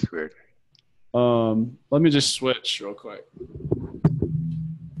 That's weird. Let me just switch real quick.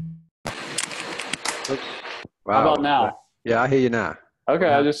 Oops. Wow. How about now? Yeah, I hear you now. Okay,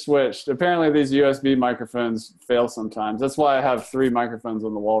 I just switched. Apparently these USB microphones fail sometimes. That's why I have 3 microphones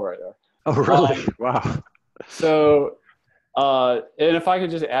on the wall right there. Oh, really? Wow. So, and if I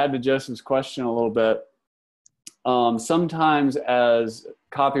could just add to Joseph's question a little bit, sometimes as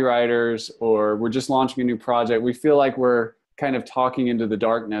copywriters, or we're just launching a new project, we feel like we're kind of talking into the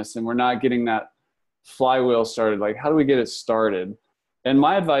darkness and we're not getting that flywheel started. Like, how do we get it started? And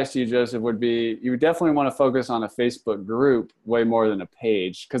my advice to you, Joseph, would be you definitely want to focus on a Facebook group way more than a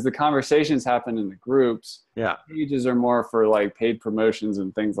page, because the conversations happen in the groups. Yeah. Pages are more for like paid promotions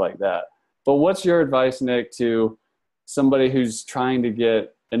and things like that. But what's your advice, Nick, to somebody who's trying to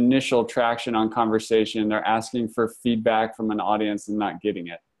get initial traction on conversation? They're asking for feedback from an audience and not getting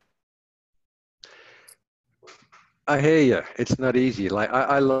it. I hear you. It's not easy. Like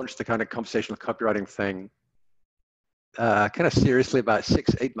I launched the kind of conversational copywriting thing kind of seriously about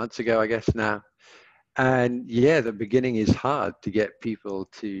 6-8 months ago, I guess now. And yeah, the beginning is hard to get people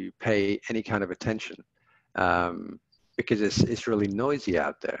to pay any kind of attention because it's really noisy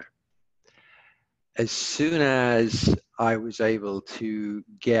out there. As soon as I was able to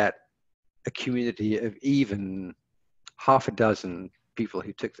get a community of even half a dozen people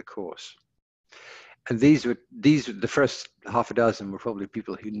who took the course, and these were the first half a dozen were probably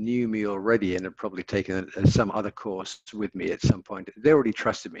people who knew me already and had probably taken some other course with me at some point. They already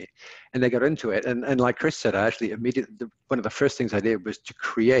trusted me, and they got into it. And like Chris said, I actually immediately, one of the first things I did was to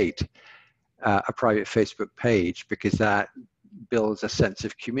create a private Facebook page, because that builds a sense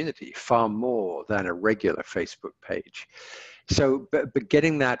of community far more than a regular Facebook page. So, but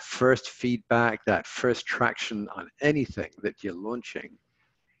getting that first feedback, that first traction on anything that you're launching,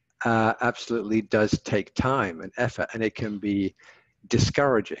 absolutely does take time and effort, and it can be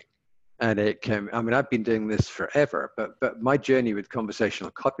discouraging. And it can, I mean, I've been doing this forever, but my journey with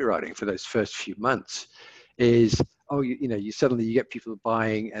conversational copywriting for those first few months is, you suddenly you get people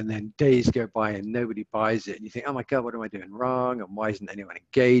buying, and then days go by and nobody buys it. And you think, oh my God, what am I doing wrong? And why isn't anyone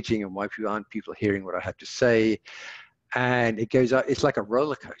engaging? And why aren't people hearing what I have to say? and it goes up. It's like a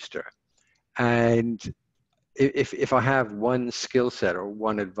roller coaster. And if I have one skill set or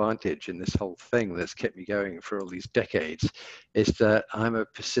one advantage in this whole thing that's kept me going for all these decades, is that I'm a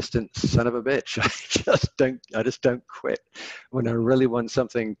persistent son of a bitch. I just don't quit. When I really want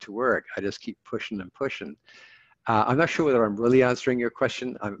something to work, I just keep pushing and pushing. I'm not sure whether I'm really answering your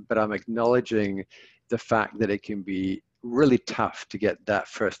question, but I'm acknowledging the fact that it can be really tough to get that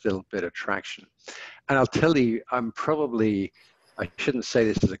first little bit of traction. And I'll tell you, I shouldn't say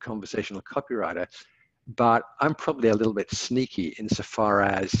this as a conversational copywriter, but I'm probably a little bit sneaky insofar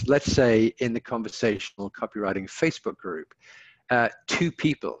as, let's say in the conversational copywriting Facebook group, 2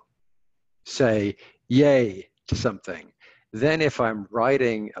 people say yay to something. Then if I'm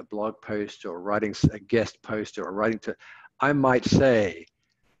writing a blog post or writing a guest post or I might say,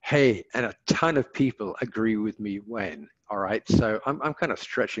 hey, and a ton of people agree with me when. All right, so I'm kind of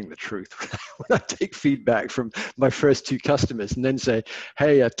stretching the truth when I take feedback from my first 2 customers and then say,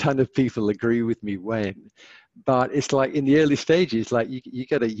 hey, a ton of people agree with me when. But it's like in the early stages, like you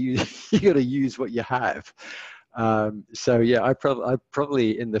got to use what you have. So yeah, I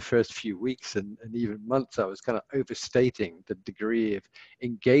probably in the first few weeks and even months, I was kind of overstating the degree of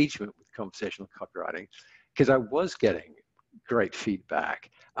engagement with conversational copywriting, because I was getting great feedback.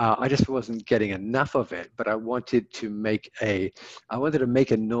 I just wasn't getting enough of it, but I wanted to make a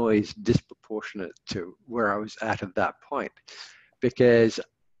noise disproportionate to where I was at that point. Because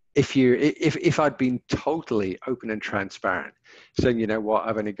if I'd been totally open and transparent, saying, you know what,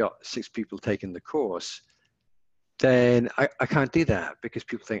 I've only got 6 people taking the course, then I can't do that, because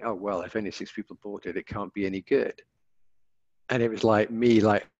people think, oh, well, if only 6 people bought it, it can't be any good. And it was like,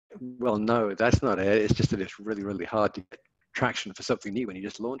 well, no, that's not it. It's just that it's really, really hard to get traction for something new when you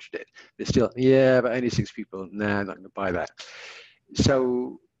just launched it. It's still, yeah, but only 6 people. Nah, I'm not going to buy that.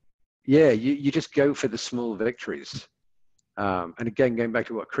 So yeah, you just go for the small victories. And again, going back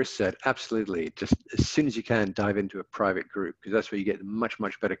to what Chris said, absolutely, just as soon as you can, dive into a private group, because that's where you get much,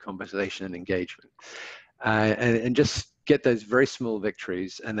 much better conversation and engagement. And just get those very small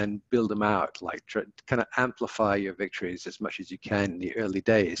victories and then build them out, like kind of amplify your victories as much as you can in the early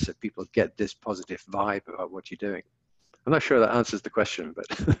days, so people get this positive vibe about what you're doing. I'm not sure that answers the question, but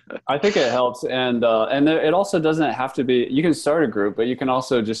I think it helps, and it also doesn't have to be. You can start a group, but you can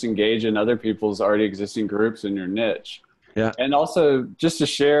also just engage in other people's already existing groups in your niche. yeah. And also, just to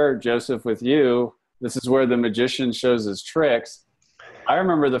share, Joseph, with you, this is where the magician shows his tricks. I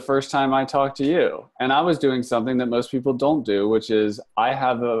remember the first time I talked to you, and I was doing something that most people don't do, which is I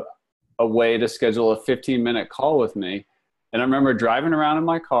have a way to schedule a 15-minute call with me. And I remember driving around in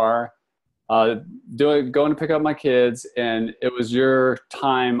my car, going to pick up my kids, and it was your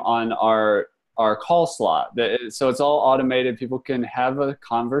time on our call slot. So it's all automated. People can have a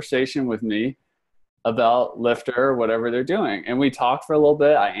conversation with me about Lifter, whatever they're doing. And we talked for a little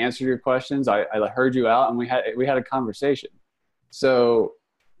bit. I answered your questions. I heard you out, and we had a conversation. So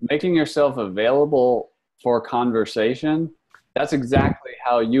making yourself available for conversation, that's exactly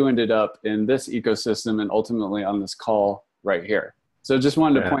how you ended up in this ecosystem and ultimately on this call right here. So just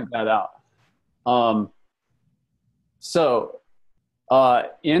wanted to point that out.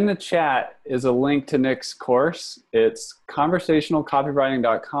 In the chat is a link to Nick's course. It's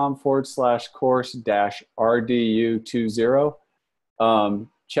conversationalcopywriting.com/course-RDU20.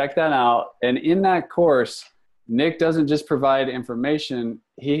 Check that out. And in that course, Nick doesn't just provide information.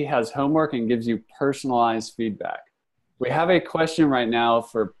 He has homework and gives you personalized feedback. We have a question right now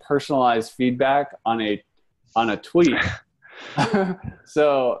for personalized feedback on a tweet.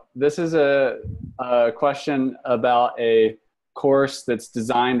 So this is a question about a course that's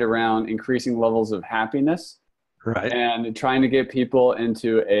designed around increasing levels of happiness, right, and trying to get people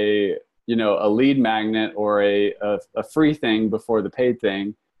into a lead magnet or a free thing before the paid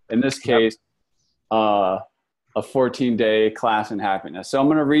thing. In this case, a 14-day class in happiness. So I'm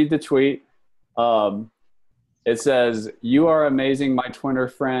going to read the tweet. It says, "You are amazing, my Twitter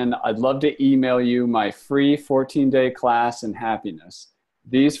friend. I'd love to email you my free 14-day class in happiness.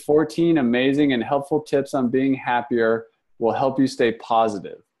 These 14 amazing and helpful tips on being happier will help you stay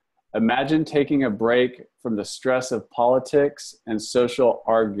positive. Imagine taking a break from the stress of politics and social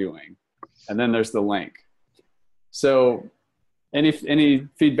arguing." And then there's the link. So any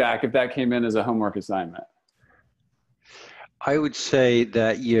feedback if that came in as a homework assignment? I would say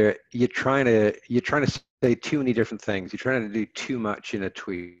that you're trying to say too many different things. You're trying to do too much in a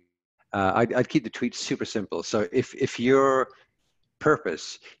tweet. I'd keep the tweet super simple. So if your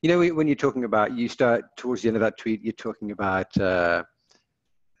purpose, when you're talking about, you start towards the end of that tweet, you're talking about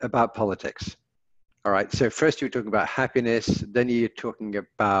politics. All right. So first you were talking about happiness. Then you're talking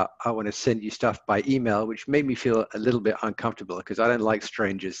about, I want to send you stuff by email, which made me feel a little bit uncomfortable because I don't like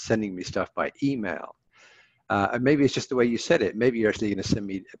strangers sending me stuff by email. And maybe it's just the way you said it. Maybe you're actually going to send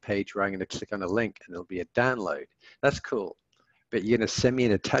me a page where I'm going to click on a link and it'll be a download. That's cool. But you're going to send me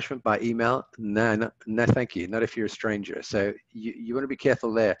an attachment by email? No, no, thank you. Not if you're a stranger. So you want to be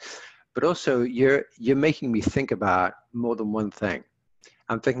careful there. But also you're making me think about more than one thing.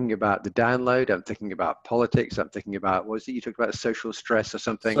 I'm thinking about the download. I'm thinking about politics. I'm thinking about, what was it you talked about, social stress or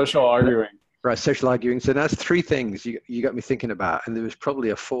something? Social arguing. Right, social arguing. So that's three things you got me thinking about. And there was probably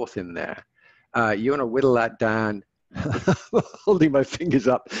a fourth in there. You want to whittle that down, holding my fingers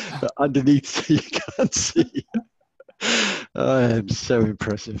up underneath so you can't see. I am so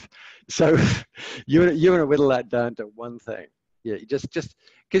impressive. So you want to whittle that down to one thing. Yeah, you just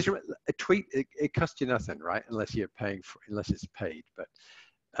because a tweet, it costs you nothing, right? Unless you're paying for, unless it's paid. But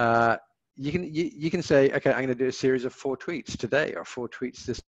you can say, okay, I'm going to do a series of 4 tweets today or 4 tweets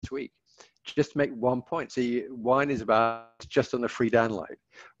this week. Just make one point. So one is about just on the free download.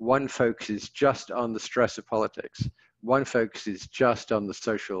 One focuses just on the stress of politics. One focuses just on the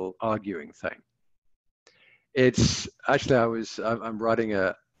social arguing thing. It's actually, I was writing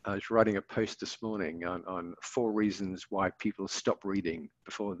a post this morning on 4 reasons why people stop reading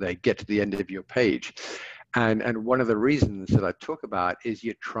before they get to the end of your page. And one of the reasons that I talk about is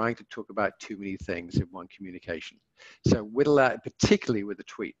you're trying to talk about too many things in one communication. So whittle out, particularly with a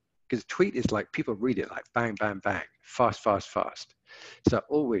tweet, because a tweet is like people read it like bang, bang, bang, fast, fast, fast. So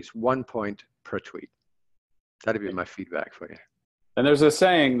always 1 point per tweet. That'd be my feedback for you. And there's a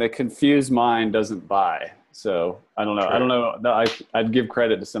saying, the confused mind doesn't buy. So I don't know. True. I don't know. I'd give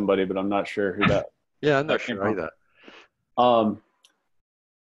credit to somebody, but I'm not sure who that. Yeah, I'm not sure either.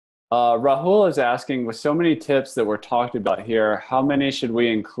 Rahul is asking, with so many tips that were talked about here, how many should we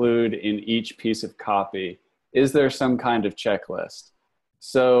include in each piece of copy? Is there some kind of checklist?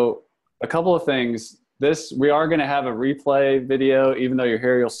 So a couple of things. We are going to have a replay video. Even though you're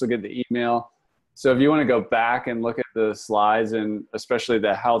here, you'll still get the email. So if you want to go back and look at the slides and especially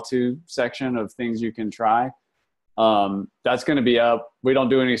the how-to section of things you can try, that's going to be up. We don't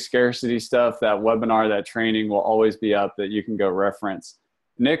do any scarcity stuff. That webinar, that training will always be up that you can go reference.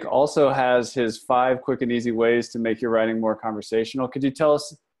 Nick also has his 5 quick and easy ways to make your writing more conversational. Could you tell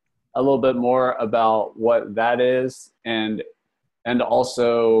us a little bit more about what that is, and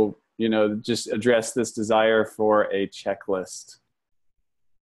also, you know, just address this desire for a checklist?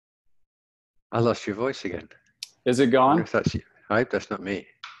 I lost your voice again. Is it gone? If that's you. I hope that's not me.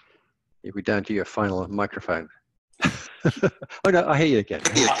 You'll be down to your final microphone. Oh no, I hear you again.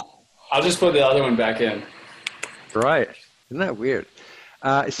 I'll just put the other one back in. Right. Isn't that weird?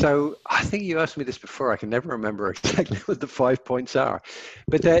 So I think you asked me this before. I can never remember exactly what the 5 points are.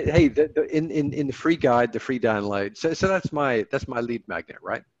 But hey, in the free guide, the free download. So that's my lead magnet,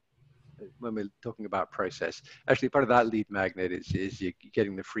 right? When we're talking about process, actually part of that lead magnet is you're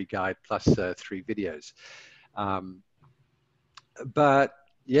getting the free guide plus 3 videos. But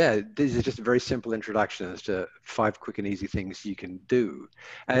yeah, this is just a very simple introduction as to 5 quick and easy things you can do.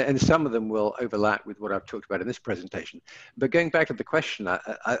 And some of them will overlap with what I've talked about in this presentation. But going back to the question,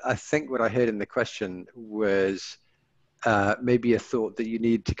 I think what I heard in the question was maybe a thought that you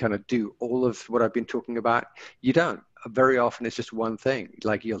need to kind of do all of what I've been talking about. You don't. Very often it's just one thing.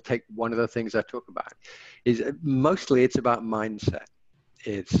 Like you'll take one of the things I talk about. Mostly it's about mindset.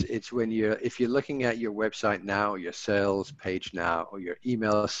 It's when if you're looking at your website now, or your sales page now, or your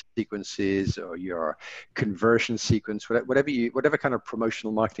email sequences, or your conversion sequence, whatever kind of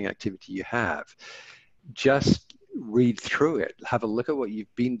promotional marketing activity you have, just read through it, have a look at what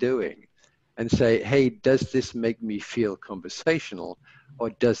you've been doing, and say, hey, does this make me feel conversational, or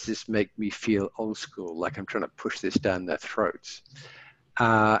does this make me feel old school, like I'm trying to push this down their throats?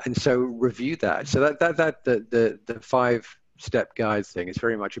 And so review that. So the 5-step guide thing is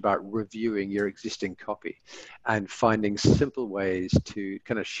very much about reviewing your existing copy and finding simple ways to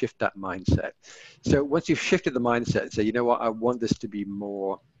kind of shift that mindset. So once you've shifted the mindset and say, you know what, I want this to be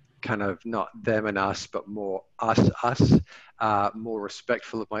more kind of not them and us, but more us, more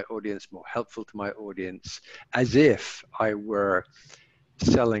respectful of my audience, more helpful to my audience, as if I were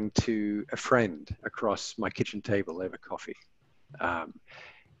selling to a friend across my kitchen table over coffee.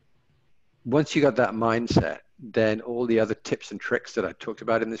 Once you got that mindset, then all the other tips and tricks that I talked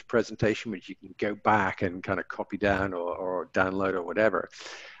about in this presentation, which you can go back and kind of copy down or download or whatever,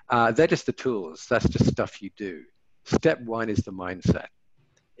 they're just the tools. That's just stuff you do. Step 1 is the mindset.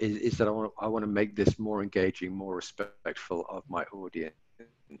 Is that I want to make this more engaging, more respectful of my audience,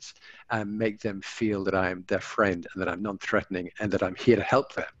 and make them feel that I am their friend and that I'm non-threatening and that I'm here to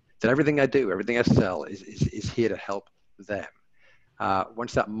help them, then everything I do, everything I sell is here to help them.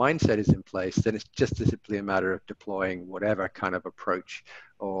 Once that mindset is in place, then it's just simply a matter of deploying whatever kind of approach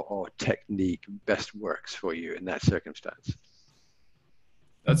or technique best works for you in that circumstance.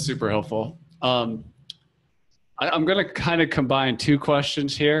 That's super helpful. I'm going to kind of combine two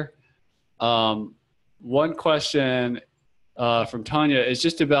questions here. One question from Tanya is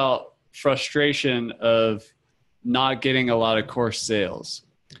just about frustration of not getting a lot of course sales.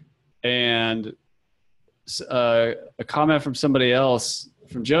 And a comment from somebody else,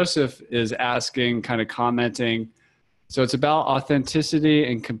 from Joseph, is asking, kind of commenting, so it's about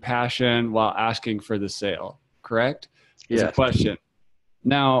authenticity and compassion while asking for the sale, correct? It's a question.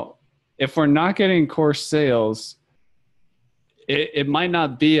 Now, if we're not getting course sales, it might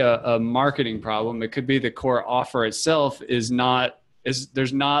not be a marketing problem. It could be the core offer itself there's not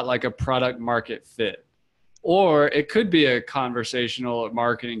like a product market fit. Or it could be a conversational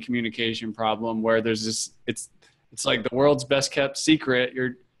marketing communication problem where there's this, it's like the world's best kept secret.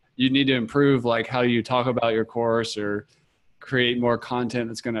 You need to improve like how you talk about your course or create more content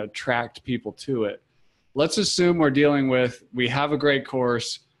that's going to attract people to it. Let's assume we have a great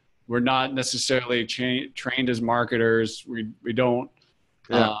course. We're not necessarily trained as marketers. We don't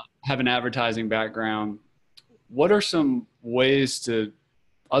have an advertising background. What are some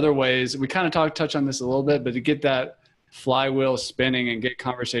other ways, we kind of touch on this a little bit, but to get that flywheel spinning and get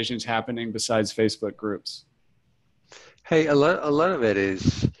conversations happening besides Facebook groups? Hey, a lot of it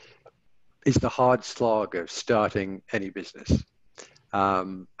is the hard slog of starting any business.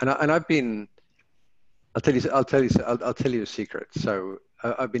 And I've been, I'll tell you a secret. So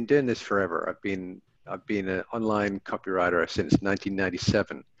I've been doing this forever. I've been an online copywriter since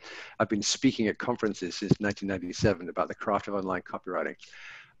 1997. I've been speaking at conferences since 1997 about the craft of online copywriting.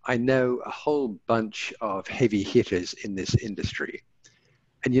 I know a whole bunch of heavy hitters in this industry.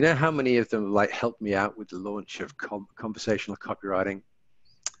 And you know how many of them like helped me out with the launch of conversational copywriting?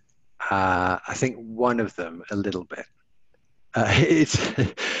 I think one of them a little bit.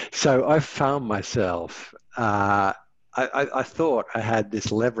 So I found myself, I thought I had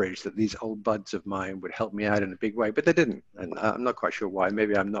this leverage that these old buds of mine would help me out in a big way, but they didn't. And I'm not quite sure why.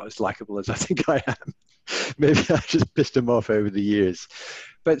 Maybe I'm not as likable as I think I am. Maybe I just pissed them off over the years.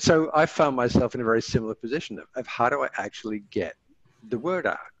 But so I found myself in a very similar position of how do I actually get the word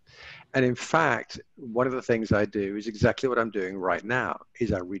out? And in fact, one of the things I do is exactly what I'm doing right now,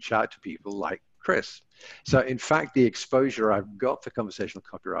 is I reach out to people like Chris. So in fact, the exposure I've got for conversational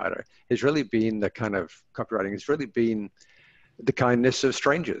copywriter has really been the kind of copywriting, has really been the kindness of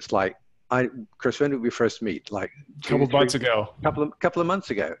strangers. Like, Chris, when did we first meet? Like a couple of months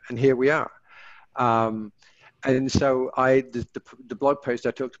ago. And here we are. And so the blog post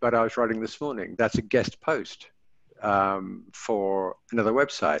I talked about I was writing this morning, that's a guest post for another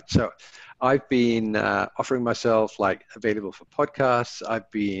website. So I've been offering myself like available for podcasts. I've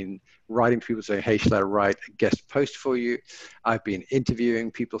been writing to people saying, hey, shall I write a guest post for you? I've been interviewing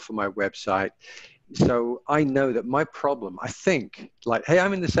people for my website. So I know that my problem, I think, like, hey,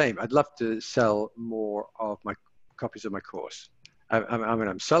 I'm in the same. I'd love to sell more of my copies of my course. I mean,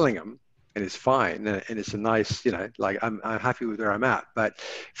 I'm selling them. And it's fine, and it's a nice, like I'm happy with where I'm at. But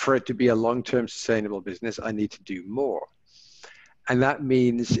for it to be a long-term sustainable business, I need to do more. And that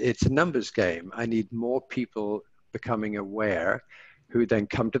means it's a numbers game. I need more people becoming aware who then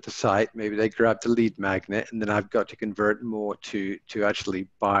come to the site. Maybe they grab the lead magnet, and then I've got to convert more to actually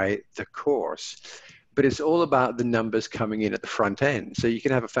buy the course. But it's all about the numbers coming in at the front end. So you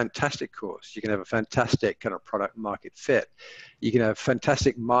can have a fantastic course. You can have a fantastic kind of product market fit. You can have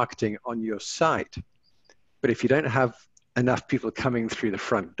fantastic marketing on your site. But if you don't have enough people coming through the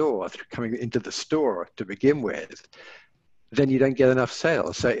front door, coming into the store to begin with, then you don't get enough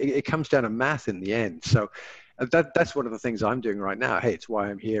sales. So it comes down to math in the end. So that's one of the things I'm doing right now. Hey, it's why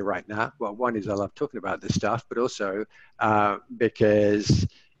I'm here right now. Well, one is I love talking about this stuff, but also because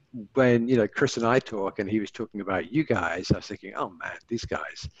when Chris and I talk and he was talking about you guys, I was thinking, oh man, these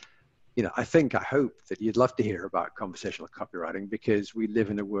guys, I hope that you'd love to hear about conversational copywriting, because we live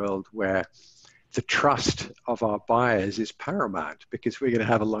in a world where the trust of our buyers is paramount, because we're going to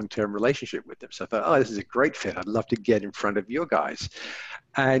have a long-term relationship with them. So I thought, oh, this is a great fit. I'd love to get in front of your guys.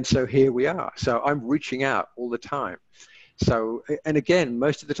 And so here we are. So I'm reaching out all the time. So, and again,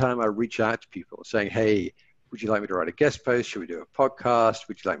 most of the time I reach out to people saying, hey, would you like me to write a guest post? Should we do a podcast?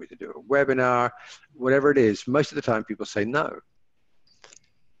 Would you like me to do a webinar? Whatever it is, most of the time people say no.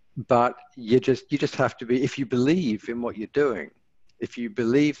 But you just have to be, if you believe in what you're doing, if you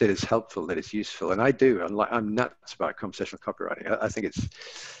believe that it's helpful, that it's useful, and I do, I'm nuts about conversational copywriting. I think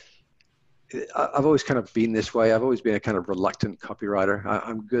I've always kind of been this way. I've always been a kind of reluctant copywriter.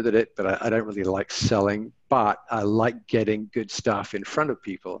 I'm good at it, but I don't really like selling. But I like getting good stuff in front of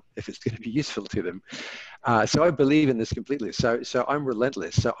people if it's going to be useful to them. So I believe in this completely. So I'm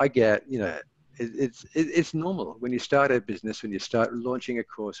relentless. So I get, it's normal when you start a business, when you start launching a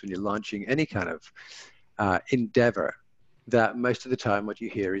course, when you're launching any kind of endeavor, that most of the time what you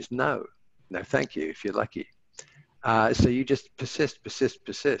hear is no, thank you, if you're lucky. So you just persist.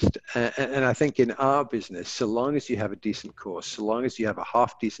 And I think in our business, so long as you have a decent course, so long as you have a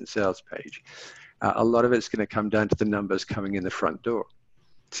half decent sales page, a lot of it's going to come down to the numbers coming in the front door.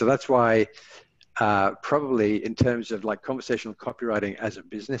 So that's why probably in terms of like conversational copywriting as a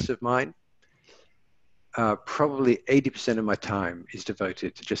business of mine, probably 80% of my time is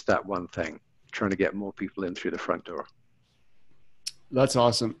devoted to just that one thing, trying to get more people in through the front door. That's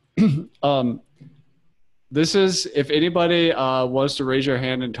awesome. This is, if anybody wants to raise your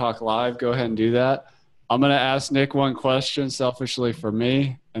hand and talk live, go ahead and do that. I'm going to ask Nick one question selfishly for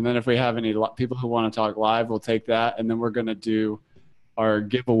me. And then if we have any people who want to talk live, we'll take that. And then we're going to do our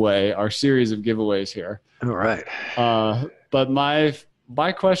giveaway, our series of giveaways here. All right. But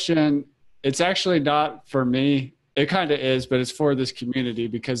my question, it's actually not for me. It kind of is, but it's for this community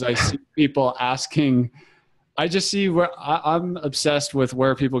because I see people asking, I just see where I'm obsessed with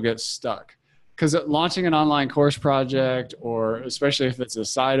where people get stuck. Because launching an online course project, or especially if it's a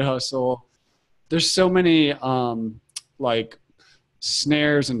side hustle, there's so many like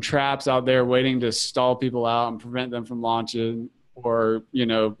snares and traps out there waiting to stall people out and prevent them from launching, or,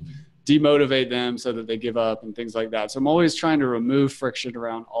 demotivate them so that they give up and things like that. So I'm always trying to remove friction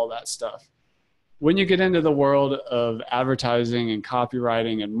around all that stuff. When you get into the world of advertising and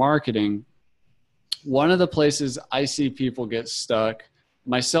copywriting and marketing, one of the places I see people get stuck,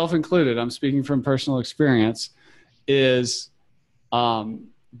 myself included, I'm speaking from personal experience, is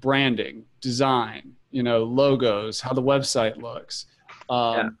branding, design, logos, how the website looks,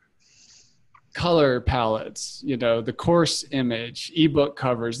 color palettes, the course image, ebook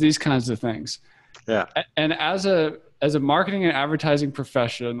covers, these kinds of things. Yeah. And as a marketing and advertising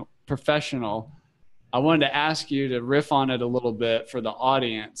professional, I wanted to ask you to riff on it a little bit for the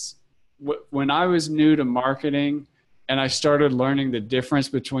audience. When I was new to marketing, and I started learning the difference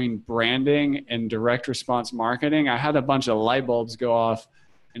between branding and direct response marketing, I had a bunch of light bulbs go off,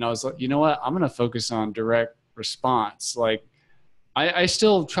 and I was like, you know what? I'm going to focus on direct response. Like I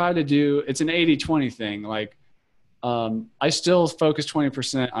still try to do, it's an 80-20 thing. Like I still focus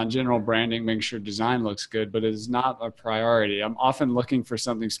 20% on general branding, making sure design looks good, but it is not a priority. I'm often looking for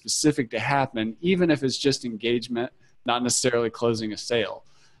something specific to happen, even if it's just engagement, not necessarily closing a sale.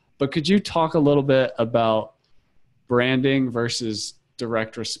 But could you talk a little bit about branding versus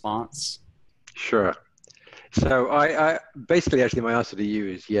direct response? Sure. So I basically, actually, my answer to you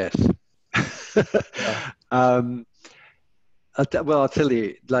is yes. I'll tell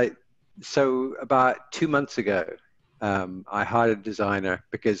you, so about 2 months ago, I hired a designer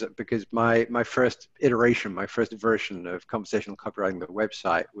because my first iteration, my first version of conversational copywriting, the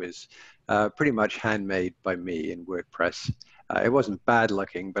website, was pretty much handmade by me in WordPress. It wasn't bad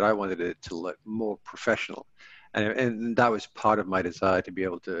looking, but I wanted it to look more professional. And that was part of my desire to be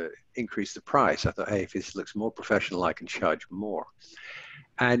able to increase the price. I thought, hey, if this looks more professional, I can charge more.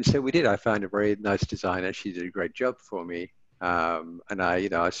 And so we did. I found a very nice designer. She did a great job for me. And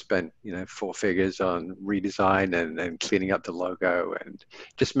I spent, 4 figures on redesign and cleaning up the logo and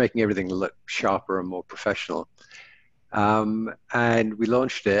just making everything look sharper and more professional. And we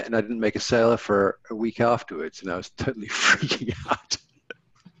launched it, and I didn't make a sale for a week afterwards, and I was totally freaking out.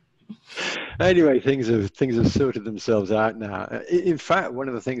 Anyway, things have sorted themselves out now. In fact, one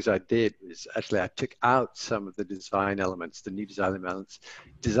of the things I did was actually I took out some of the design elements, the new design elements,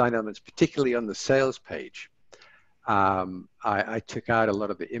 particularly on the sales page. I took out a lot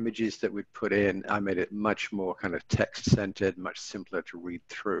of the images that we'd put in. I made it much more kind of text-centered, much simpler to read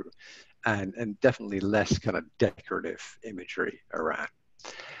through, and definitely less kind of decorative imagery around.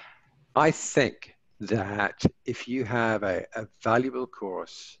 I think that if you have a valuable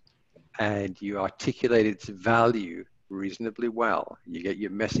course and you articulate its value reasonably well, you get your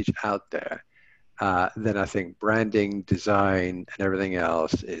message out there, then I think branding, design, and everything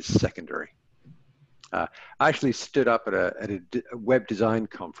else is secondary. I actually stood up at a web design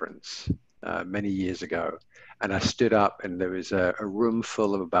conference many years ago, and I stood up, and there was a room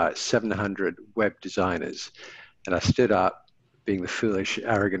full of about 700 web designers, and I stood up, being the foolish,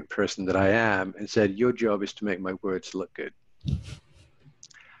 arrogant person that I am, and said, your job is to make my words look good.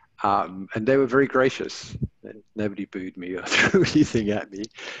 And they were very gracious. Nobody booed me or threw anything at me.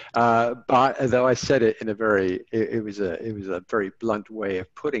 But although I said it in a very, it was a very blunt way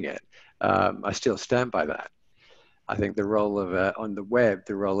of putting it, I still stand by that. I think the role of on the web,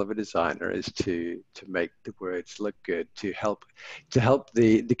 the role of a designer is to make the words look good, to help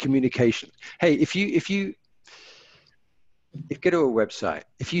the communication. Hey, if you go to a website,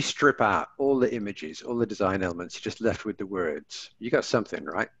 if you strip out all the images, all the design elements, you're just left with the words, you got something,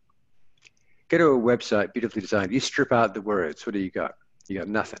 right? Go to a website, beautifully designed, you strip out the words, what do you got? You got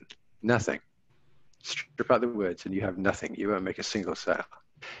nothing, nothing. Strip out the words and you have nothing. You won't make a single sale.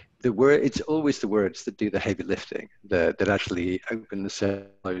 It's always the words that do the heavy lifting, that actually open the sale,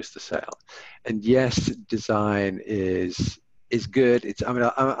 close the sale. And yes, design is good.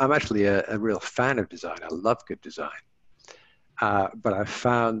 I'm actually a real fan of design. I love good design. But I've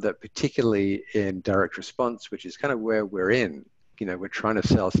found that particularly in direct response, which is kind of where we're in, we're trying to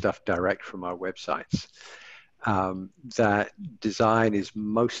sell stuff direct from our websites, that design is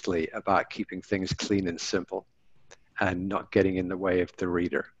mostly about keeping things clean and simple and not getting in the way of the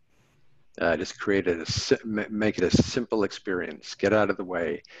reader. Just make it a simple experience, get out of the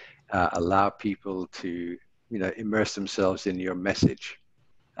way, allow people to immerse themselves in your message.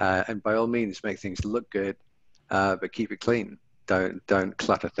 And by all means, make things look good, but keep it clean. Don't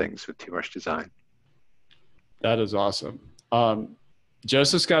clutter things with too much design. That is awesome.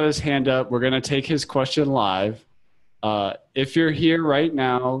 Joseph's got his hand up. We're going to take his question live. If you're here right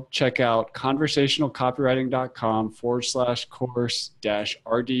now, check out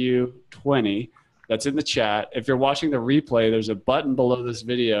conversationalcopywriting.com/course-RDU20. That's in the chat. If you're watching the replay, there's a button below this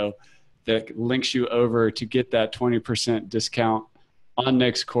video that links you over to get that 20% discount on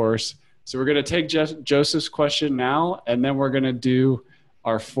Nick's course. So we're going to take Joseph's question now, and then we're going to do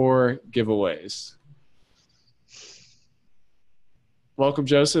our 4 giveaways. Welcome,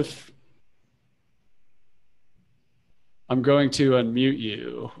 Joseph. I'm going to unmute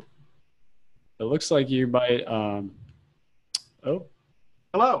you. It looks like you might, oh.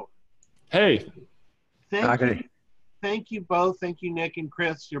 Hello. Hey. Thank you both. Thank you, Nick and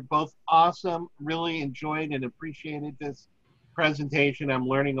Chris. You're both awesome. Really enjoyed and appreciated this presentation. I'm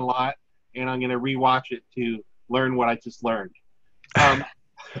learning a lot, and I'm going to rewatch it to learn what I just learned.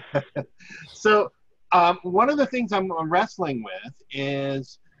 So one of the things I'm wrestling with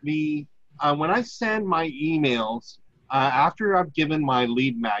is when I send my emails, after I've given my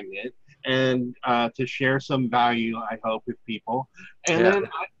lead magnet and to share some value, I hope, with people, and then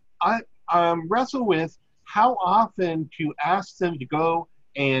I wrestle with how often to ask them to go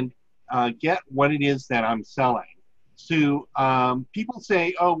and get what it is that I'm selling. So people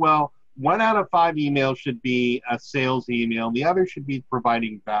say, oh, well, 1 out of 5 emails should be a sales email. The other should be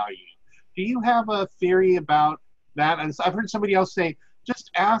providing value. Do you have a theory about that? And I've heard somebody else say,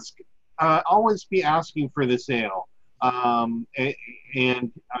 just ask, always be asking for the sale. We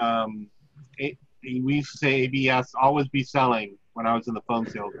used to say ABS, always be selling, when I was in the phone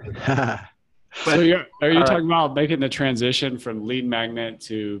sales business. So are you talking about making the transition from lead magnet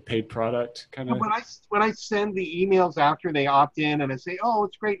to paid product kind of? When I send the emails after they opt in and I say, oh,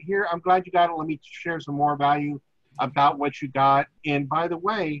 it's great here, I'm glad you got it, let me share some more value about what you got. And by the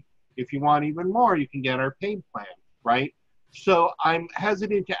way, if you want even more, you can get our paid plan, right? So I'm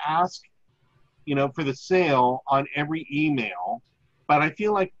hesitant to ask for the sale on every email, but I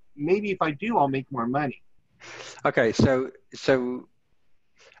feel like maybe if I do, I'll make more money. Okay, so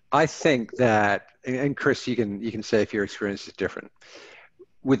I think that, and Chris, you can say if your experience is different.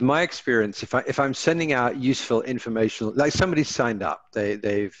 With my experience, if I'm sending out useful information, like somebody signed up,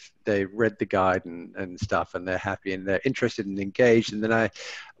 they read the guide and stuff, and they're happy and they're interested and engaged, and then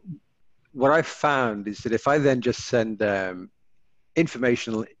what I found is that if I then just send them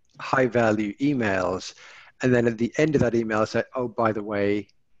informational, high-value emails, and then at the end of that email I say, oh, by the way,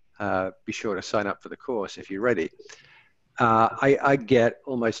 be sure to sign up for the course if you're ready. I get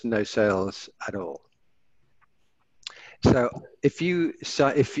almost no sales at all. So if you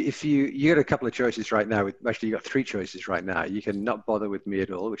got a couple of choices right now, actually you got 3 choices right now. You can not bother with me at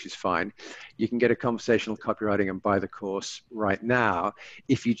all, which is fine. You can get a conversational copywriting and buy the course right now.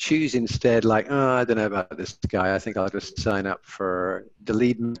 If you choose instead, like, oh, I don't know about this guy, I think I'll just sign up for the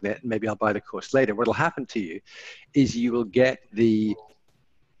lead magnet, maybe I'll buy the course later. What'll happen to you is you'll get the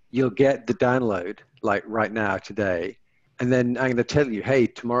download like right now today, and then I'm going to tell you, hey,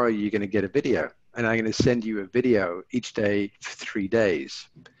 tomorrow you're going to get a video. And I'm going to send you a video each day for 3 days.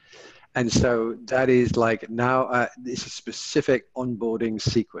 And so that is like now it's a specific onboarding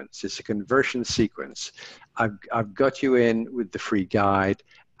sequence. It's a conversion sequence. I've got you in with the free guide.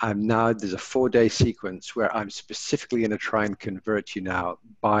 There's a 4-day sequence where I'm specifically going to try and convert you now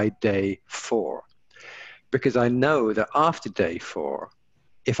by day 4. because I know that after day 4,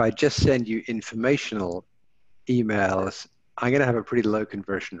 if I just send you informational emails, I'm going to have a pretty low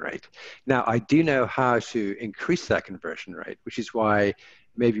conversion rate. Now, I do know how to increase that conversion rate, which is why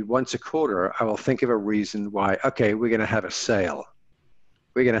maybe once a quarter, I will think of a reason why, okay, we're going to have a sale.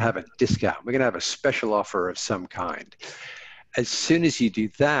 We're going to have a discount. We're going to have a special offer of some kind. As soon as you do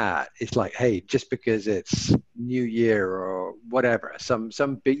that, it's like, hey, just because it's New Year or whatever, some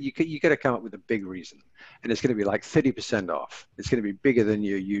big, you got to come up with a big reason, and it's going to be like 30% off. It's going to be bigger than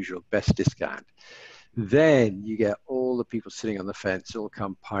your usual best discount. Then you get all the people sitting on the fence all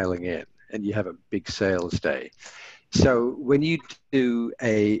come piling in, and you have a big sales day. So when you do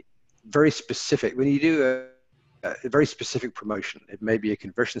a very specific, a very specific promotion, it may be a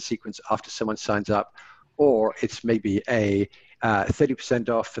conversion sequence after someone signs up, or it's maybe a 30%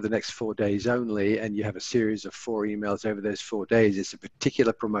 off for the next 4 days only, and you have a series of 4 emails over those 4 days. It's a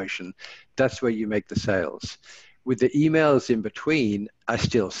particular promotion. That's where you make the sales. With the emails in between, I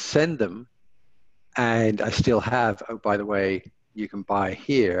still send them, and I still have, oh, by the way, you can buy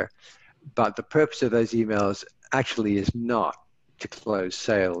here. But the purpose of those emails actually is not to close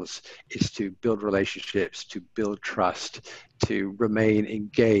sales, is to build relationships, to build trust, to remain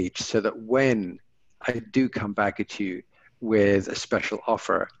engaged, so that when I do come back at you with a special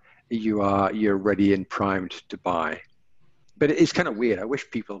offer, you're ready and primed to buy. But it's kind of weird. I wish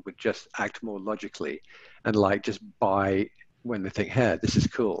people would just act more logically and like just buy when they think, hey, this is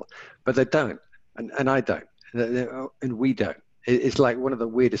cool. But they don't, and I don't, and we don't. It's like one of the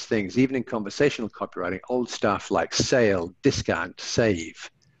weirdest things, even in conversational copywriting, old stuff like sale, discount,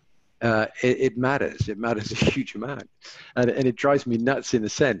 save. It matters. It matters a huge amount. And it drives me nuts in a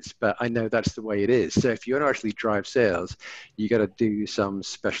sense, but I know that's the way it is. So if you want to actually drive sales, you got to do some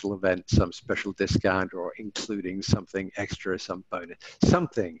special event, some special discount, or including something extra, some bonus,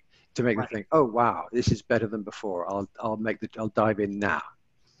 something to make them think, oh, wow, this is better than before. I'll dive in now.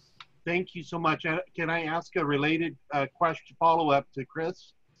 Thank you so much. Can I ask a related question, follow-up to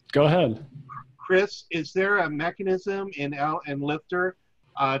Chris? Go ahead. Chris, is there a mechanism in Lifter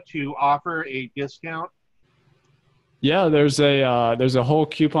to offer a discount? Yeah, there's a whole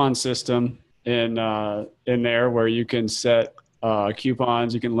coupon system in there where you can set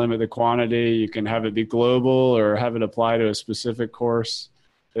coupons. You can limit the quantity. You can have it be global or have it apply to a specific course.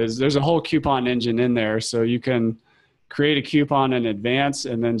 There's a whole coupon engine in there, so you can create a coupon in advance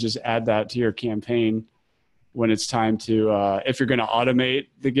and then just add that to your campaign when it's time to, if you're going to automate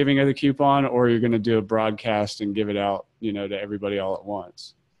the giving of the coupon, or you're going to do a broadcast and give it out, to everybody all at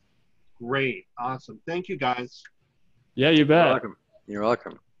once. Great. Awesome. Thank you, guys. Yeah, you bet. You're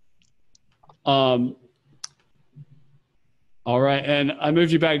welcome. All right. And I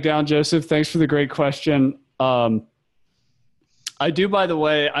moved you back down, Joseph. Thanks for the great question. I do, by the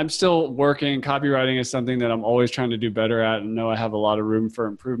way, I'm still working. Copywriting is something that I'm always trying to do better at, and know I have a lot of room for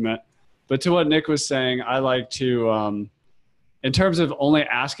improvement. But to what Nick was saying, I like to, in terms of only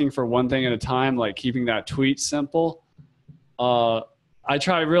asking for one thing at a time, like keeping that tweet simple, I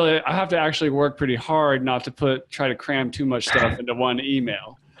have to actually work pretty hard not to try to cram too much stuff into one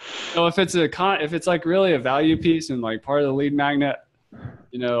email. So if it's like really a value piece and like part of the lead magnet,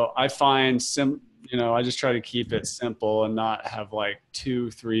 I find I just try to keep it simple and not have like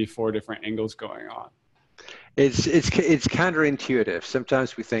 2, 3, 4 different angles going on. It's counterintuitive.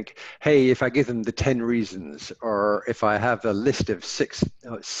 Sometimes we think, hey, if I give them the 10 reasons, or if I have a list of six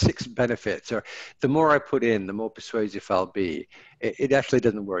benefits, or the more I put in, the more persuasive I'll be. It actually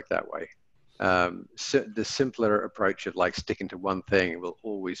doesn't work that way. So the simpler approach of like sticking to one thing will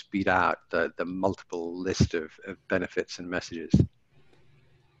always beat out the multiple list of benefits and messages.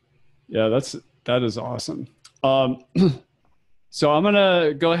 Yeah, that is awesome. So I'm going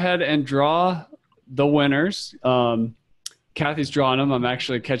to go ahead and draw the winners. Kathy's drawing them. I'm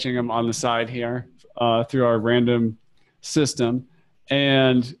actually catching them on the side here through our random system.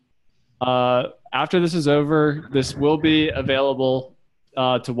 And after this is over, this will be available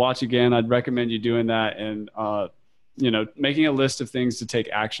to watch again. I'd recommend you doing that and, making a list of things to take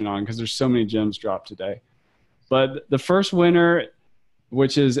action on, because there's so many gems dropped today. But the first winner,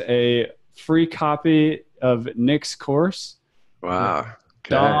 which is a free copy of Nick's course. Wow.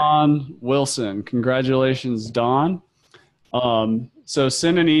 Okay. Don Wilson. Congratulations, Don. So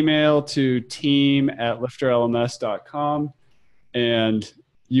send an email to team@LifterLMS.com and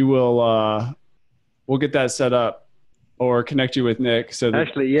you will, we'll get that set up or connect you with Nick. So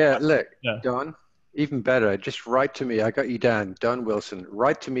actually, yeah, look, yeah. Don, even better, just write to me. I got you down, Don Wilson.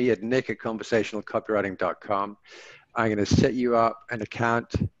 Write to me at nick@conversationalcopywriting.com. I'm going to set you up an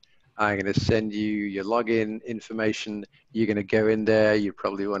account. I'm going to send you your login information. You're going to go in there. You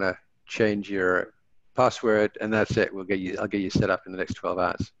probably want to change your password, and that's it. I'll get you set up in the next 12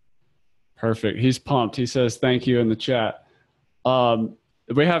 hours. Perfect. He's pumped. He says thank you in the chat.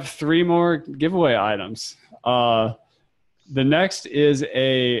 We have 3 more giveaway items. The next is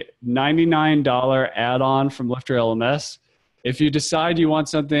a $99 add-on from LifterLMS. If you decide you want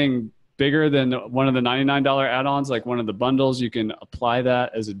something bigger than one of the $99 add-ons, like one of the bundles, you can apply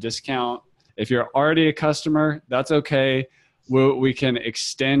that as a discount. If you're already a customer, that's okay. We can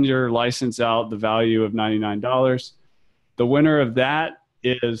extend your license out the value of $99. The winner of that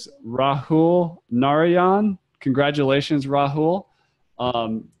is Rahul Narayan. Congratulations, Rahul.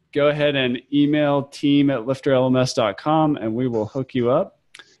 Go ahead and email team@lifterlms.com and we will hook you up.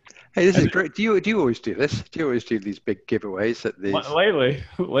 Hey, this is great. Do you always do this? Do you always do these big giveaways at these? Lately.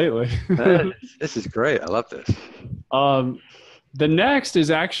 This is great. I love this. The next is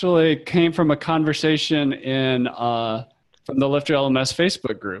actually came from a conversation from the LifterLMS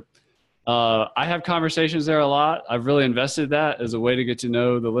Facebook group. I have conversations there a lot. I've really invested that as a way to get to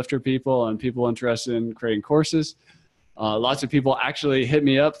know the Lifter people and people interested in creating courses. Lots of people actually hit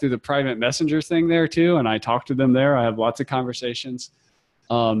me up through the private messenger thing there too, and I talk to them there. I have lots of conversations.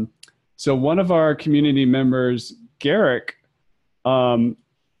 So one of our community members, Garrick, for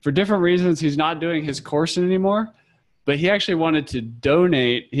different reasons, he's not doing his course anymore, but he actually wanted to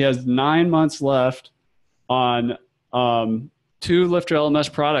donate. He has 9 months left on 2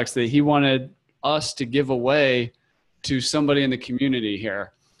 LifterLMS products that he wanted us to give away to somebody in the community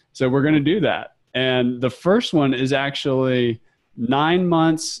here. So we're going to do that. And the first one is actually 9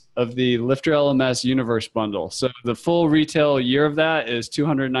 months of the LifterLMS Universe bundle. So the full retail year of that is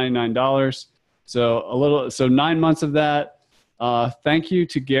 $299. So 9 months of that. Thank you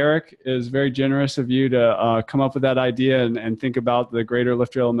to Garrick. It is very generous of you to come up with that idea and think about the greater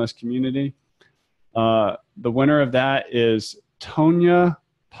LifterLMS community. The winner of that is Tonya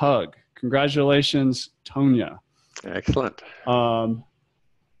Pug. Congratulations, Tonya. Excellent. And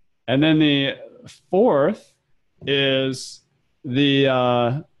then the 4th is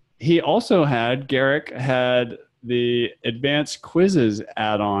Garrick had the advanced quizzes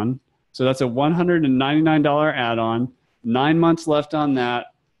add-on. So that's a $199 add-on, 9 months left on that.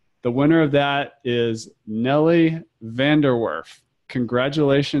 The winner of that is Nellie Vanderwerf.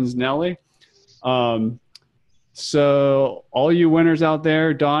 Congratulations, Nellie. So all you winners out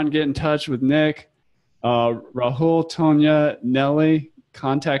there, Dawn, get in touch with Nick, Rahul, Tonya, Nellie.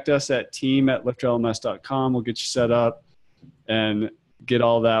 Contact us at team@lifterlms.com. We'll get you set up and get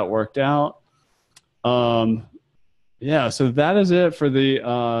all that worked out. Yeah, so that is it for the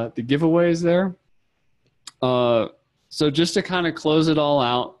giveaways there. So just to kind of close it all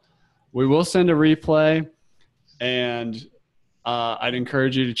out, we will send a replay, and I'd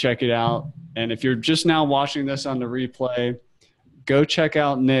encourage you to check it out. And if you're just now watching this on the replay, go check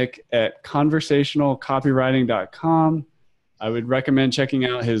out Nick at conversationalcopywriting.com. I would recommend checking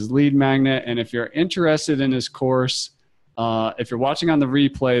out his lead magnet. And if you're interested in his course, if you're watching on the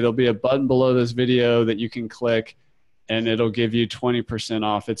replay, there'll be a button below this video that you can click and it'll give you 20%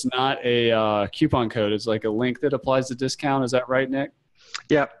 off. It's not a coupon code. It's like a link that applies the discount. Is that right, Nick?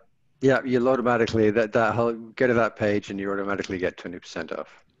 Yeah. Yeah. You'll automatically, go to that page and you automatically get 20% off.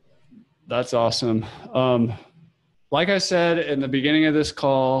 That's awesome. Like I said in the beginning of this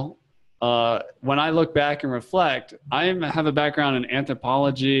call, when I look back and reflect, I have a background in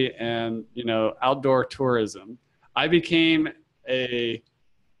anthropology and, outdoor tourism. I became a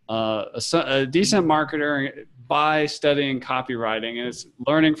decent marketer by studying copywriting, and it's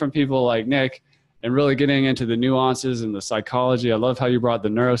learning from people like Nick and really getting into the nuances and the psychology. I love how you brought the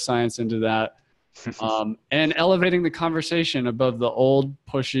neuroscience into that, and elevating the conversation above the old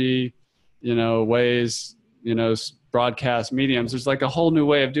pushy, ways, broadcast mediums. There's like a whole new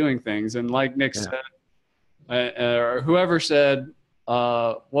way of doing things. And like Nick said, or whoever said,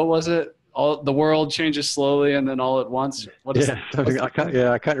 what was it? The world changes slowly and then all at once. What is I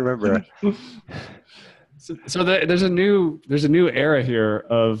can't remember. So there's a new era here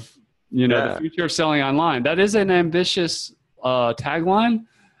of, the future of selling online. That is an ambitious tagline,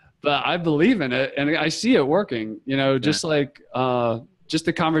 but I believe in it and I see it working, just like just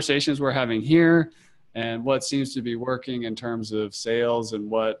the conversations we're having here and what seems to be working in terms of sales and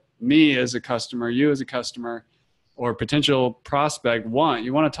what me as a customer, you as a customer or potential prospect want.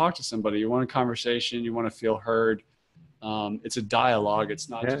 You want to talk to somebody, you want a conversation, you want to feel heard. It's a dialogue. It's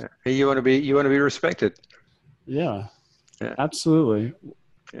not just, you want to be respected. Yeah. Absolutely.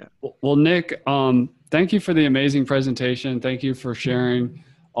 Yeah. Well, Nick, thank you for the amazing presentation. Thank you for sharing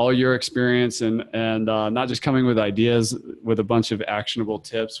all your experience and not just coming with ideas with a bunch of actionable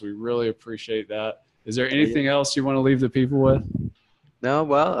tips. We really appreciate that. Is there anything else you want to leave the people with? No,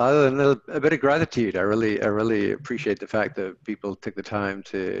 well, other than a bit of gratitude, I really appreciate the fact that people took the time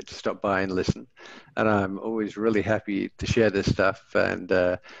to stop by and listen. And I'm always really happy to share this stuff, and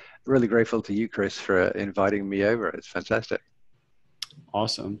really grateful to you, Chris, for inviting me over. It's fantastic.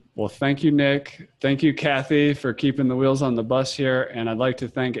 Awesome. Well, thank you, Nick. Thank you, Kathy, for keeping the wheels on the bus here. And I'd like to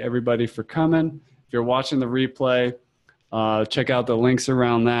thank everybody for coming. If you're watching the replay, check out the links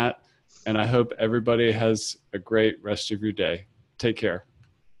around that. And I hope everybody has a great rest of your day. Take care.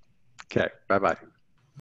 Okay, bye-bye.